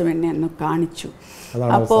സിസ്റ്റേഴ്സും എന്നെ ഒന്ന് കാണിച്ചു.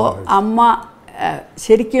 അപ്പോൾ അമ്മ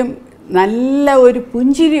ശരിക്കും നല്ല ഒരു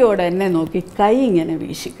പുഞ്ചിരിയോടെ എന്നെ നോക്കി കൈ ഇങ്ങനെ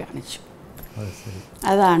വീശി കാണിച്ചു.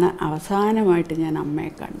 അതാണ് അവസാനമായിട്ട് ഞാൻ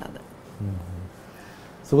അമ്മയെ കണ്ടത്.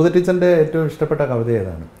 സുഗത ടീച്ചറിൻ്റെ ഏറ്റവും ഇഷ്ടപ്പെട്ട കവിത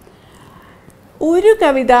ഏതാണ്? ഒരു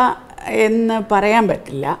കവിത എന്ന് പറയാൻ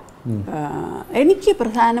പറ്റില്ല. എനിക്ക്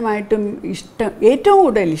പ്രധാനമായിട്ടും ഏറ്റവും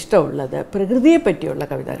കൂടുതൽ ഇഷ്ടമുള്ളത് പ്രകൃതിയെ പറ്റിയുള്ള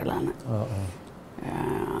കവിതകളാണ്.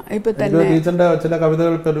 ഇപ്പം തന്നെ ടീച്ചറിൻ്റെ ചില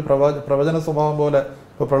കവിതകൾക്ക് ഒരു പ്രവചന സ്വഭാവം പോലെ,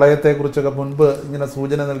 ഇപ്പോൾ പ്രളയത്തെക്കുറിച്ചൊക്കെ മുൻപ് ഇങ്ങനെ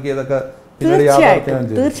സൂചന നൽകിയതൊക്കെ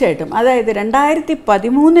തീർച്ചയായിട്ടും. അതായത്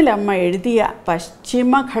 2013 അമ്മ എഴുതിയ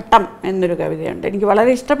പശ്ചിമഘട്ടം എന്നൊരു കവിതയുണ്ട്. എനിക്ക്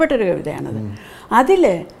വളരെ ഇഷ്ടപ്പെട്ടൊരു കവിതയാണത്. അതിൽ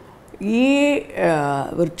ഈ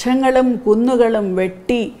വൃക്ഷങ്ങളും കുന്നുകളും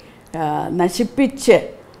വെട്ടി നശിപ്പിച്ച്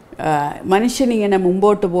മനുഷ്യനിങ്ങനെ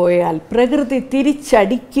മുമ്പോട്ട് പോയാൽ പ്രകൃതി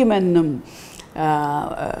തിരിച്ചടിക്കുമെന്നും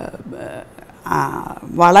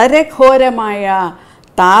വളരെ ഘോരമായ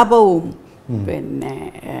താപവും പിന്നെ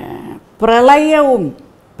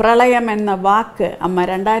പ്രളയം എന്ന വാക്ക് അമ്മ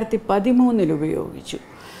 2013 ഉപയോഗിച്ചു.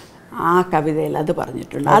 ആ കവിതയിൽ അത്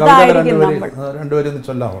പറഞ്ഞിട്ടുണ്ട്. അതായിരിക്കും നമ്മൾ.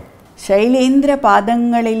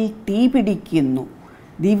 ശൈലേന്ദ്രപാദങ്ങളിൽ തീ പിടിക്കുന്നു,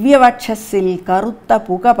 ദിവ്യവക്ഷസ്സിൽ കറുത്ത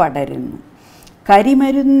പുക പടരുന്നു,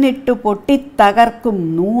 കരിമരുന്നിട്ടു പൊട്ടിത്തകർക്കും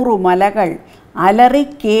 100 മലകൾ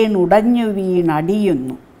അലറിക്കേണുടഞ്ഞു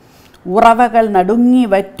വീണടിയുന്നു, ഉറവകൾ നടുങ്ങി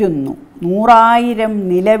വറ്റുന്നു, 100,000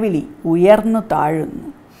 നിലവിളി ഉയർന്നു താഴുന്നു,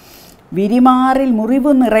 വിരിമാറിൽ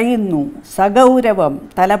മുറിവ് നിറയുന്നു, സഗൗരവം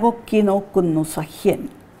തലപൊക്കി നോക്കുന്നു സഹ്യൻ,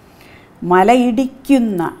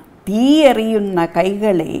 മലയിടിക്കുന്ന തീയെറിയുന്ന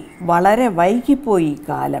കൈകളെ വളരെ വൈകിപ്പോയി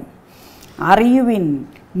കാലം, അറിയുവിൻ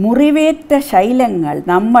മുറിവേറ്റ ശൈലങ്ങൾ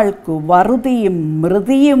നമ്മൾക്ക് വറുതിയും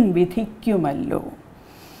മൃതിയും വിധിക്കുമല്ലോ,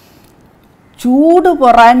 ചൂട്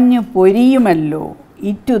പൊറഞ്ഞു പൊരിയുമല്ലോ,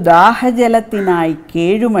 ഇറ്റു ദാഹജലത്തിനായി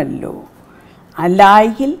കേഴുമല്ലോ,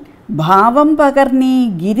 അല്ലായിൽ ഭാവം പകർന്നീ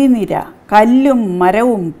ഗിരിനിര കല്ലും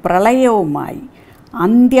മരവും പ്രളയവുമായി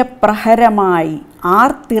അന്ത്യപ്രഹരമായി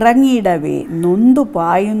ആർത്തിറങ്ങിയിടവേ നൊന്തു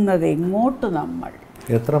പായുന്നത് എങ്ങോട്ട് നമ്മൾ.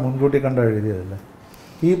 എത്ര മുൻകൂട്ടി കണ്ട എഴുതിയതല്ലേ.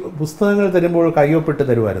 ഈ പുസ്തകങ്ങൾ തരുമ്പോൾ കയ്യൊപ്പിട്ട്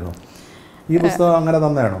തരുമായിരുന്നു. ഈ പുസ്തകം അങ്ങനെ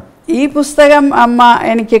തന്നെയാണോ? ഈ പുസ്തകം അമ്മ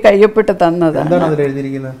എനിക്ക് കയ്യൊപ്പിട്ട് തന്നത്. എന്താണ് അതിൽ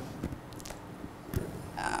എഴുതിയിരിക്കുന്നത്?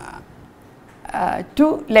 ടു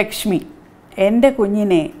ലക്ഷ്മി, എൻ്റെ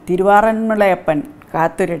കുഞ്ഞിനെ തിരുവാറന്മുളയപ്പൻ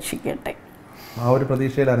കാത്തുരക്ഷിക്കട്ടെ. ആ ഒരു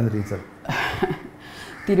പ്രതീക്ഷയിലായിരുന്നു ടീച്ചർ.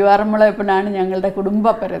 തിരുവാറന്മുളയപ്പനാണ് ഞങ്ങളുടെ കുടുംബ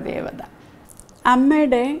പരദേവത.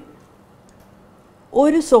 അമ്മയുടെ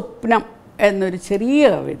ഒരു സ്വപ്നം എന്നൊരു ചെറിയ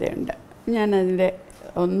കവിതയുണ്ട്. ഞാനതിൻ്റെ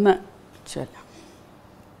ഒന്ന് ചൊല്ലാം.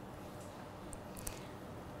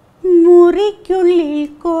 മുറിക്കുള്ളിൽ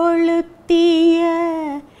കൊളുത്തിയ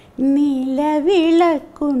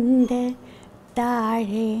നിലവിളക്കുണ്ട്,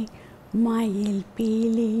 താഴെ മയിൽ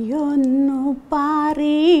പീലിയൊന്നു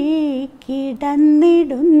പാറി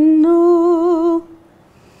കിടന്നിടുന്നു,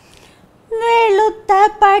 വെളുത്ത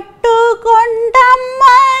പട്ടുകൊണ്ടമ്മ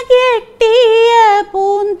കെട്ടിയ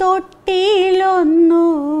പൂന്തൊട്ടിയിലൊന്നു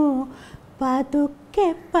പതുക്കെ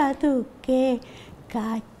പതുക്കെ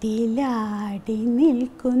കാറ്റിലാടി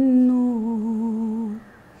നിൽക്കുന്നു,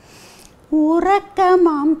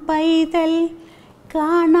 ഉറക്കമാം പൈതൽ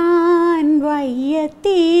കാണാൻ വയ്യ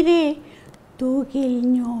തീരെ, തുകിൽ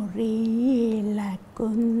ഞൊറിയിളക്കുന്ന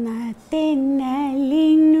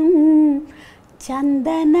തെന്നലിനും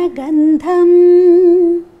ചന്ദനഗന്ധം,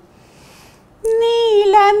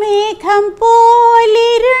 നീലമേഘം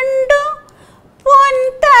പോലിരുണ്ടു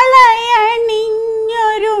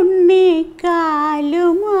പൊൻതളയണിഞ്ഞൊരുണ്ണിക്കാലു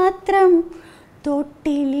മാത്രം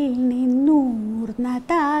തൊട്ടിലിൽ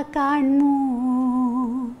നിന്നൂർന്നതാ കാണൂ,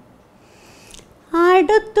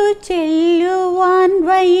 അടുത്തു ചെല്ലുവാൻ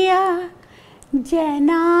വയ്യ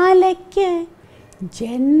ജനാലയ്ക്ക്,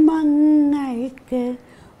 ജന്മങ്ങൾക്ക്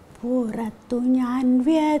പുറത്തു ഞാൻ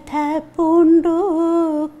വ്യഥ പൂണ്ടു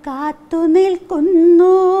കാത്തു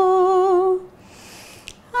നിൽക്കുന്നു,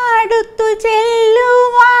 അടുത്തു ചെല്ലു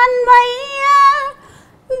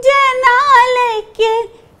എനിക്ക്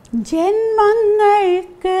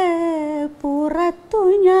ജന്മങ്ങൾക്ക് പുറത്തു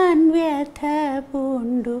ഞാൻ വ്യഥ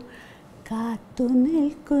പൂണ്ടു കാത്തു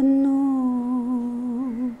നിൽക്കുന്നു.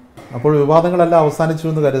 അപ്പോൾ വിവാദങ്ങളെല്ലാം അവസാനിച്ചു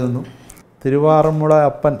എന്ന് കരുതുന്നു. തിരുവാറന്മുള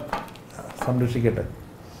അപ്പൻ സംരക്ഷിക്കട്ടെ.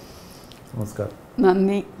 നമസ്കാരം.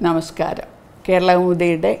 നന്ദി, നമസ്കാരം.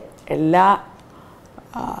 കേരളകൗമുദിയുടെ എല്ലാ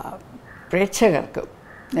പ്രേക്ഷകർക്കും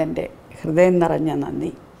എൻ്റെ ഹൃദയം നിറഞ്ഞ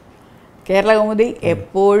നന്ദി. കേരളകൗമുദി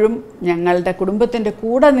എപ്പോഴും ഞങ്ങളുടെ കുടുംബത്തിൻ്റെ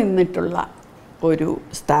കൂടെ നിന്നിട്ടുള്ള ഒരു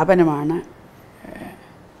സ്ഥാപനമാണ്,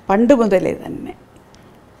 പണ്ട് മുതലേ തന്നെ.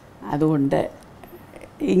 അതുകൊണ്ട്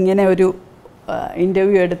ഇങ്ങനെ ഒരു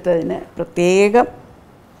ഇൻ്റർവ്യൂ എടുത്തതിന് പ്രത്യേകം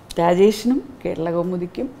രാജേഷിനും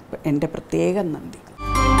കേരളകൗമുദിക്കും എൻ്റെ പ്രത്യേകം നന്ദി.